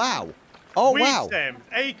wow. Oh Weed wow. stems,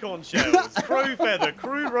 acorn shells, crow feather,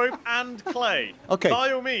 crew rope, and clay. Okay.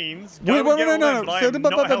 By all means, go and get all them, but I am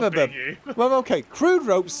not helping you. Well, okay. Crude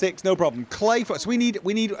rope 6, no problem. Clay. So we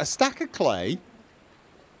need a stack of clay.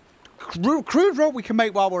 Crude rope we can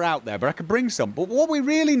make while we're out there, but I could bring some. But what we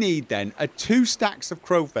really need then are 2 stacks of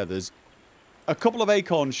crow feathers, a couple of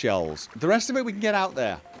acorn shells. The rest of it we can get out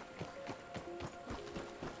there.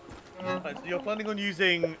 Right, so you're planning on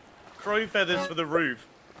using crow feathers for the roof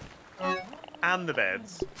and the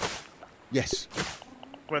beds. Yes.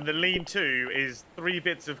 When the lean-to is 3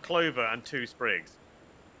 bits of clover and 2 sprigs.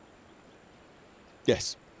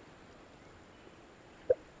 Yes.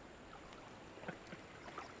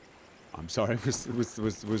 I'm sorry. Was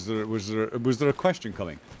there a question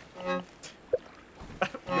coming?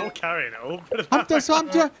 You're carrying it all.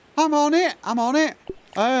 I'm on it. I'm on it.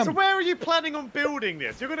 So where are you planning on building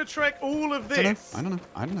this? You're going to trek all of this. I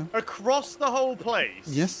don't know. Across the whole place.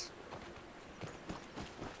 Yes.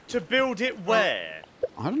 To build it where?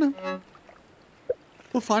 I don't know.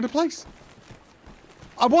 We'll find a place.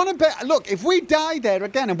 I want to bet. Look, if we die there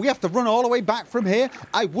again and we have to run all the way back from here,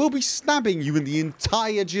 I will be stabbing you in the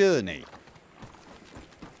entire journey.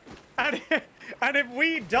 And if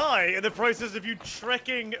we die in the process of you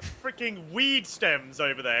trekking freaking weed stems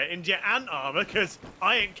over there into your ant armor, because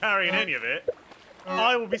I ain't carrying any of it,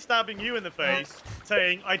 I will be stabbing you in the face,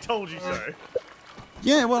 saying, I told you so.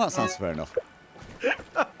 Yeah, well, that sounds fair enough.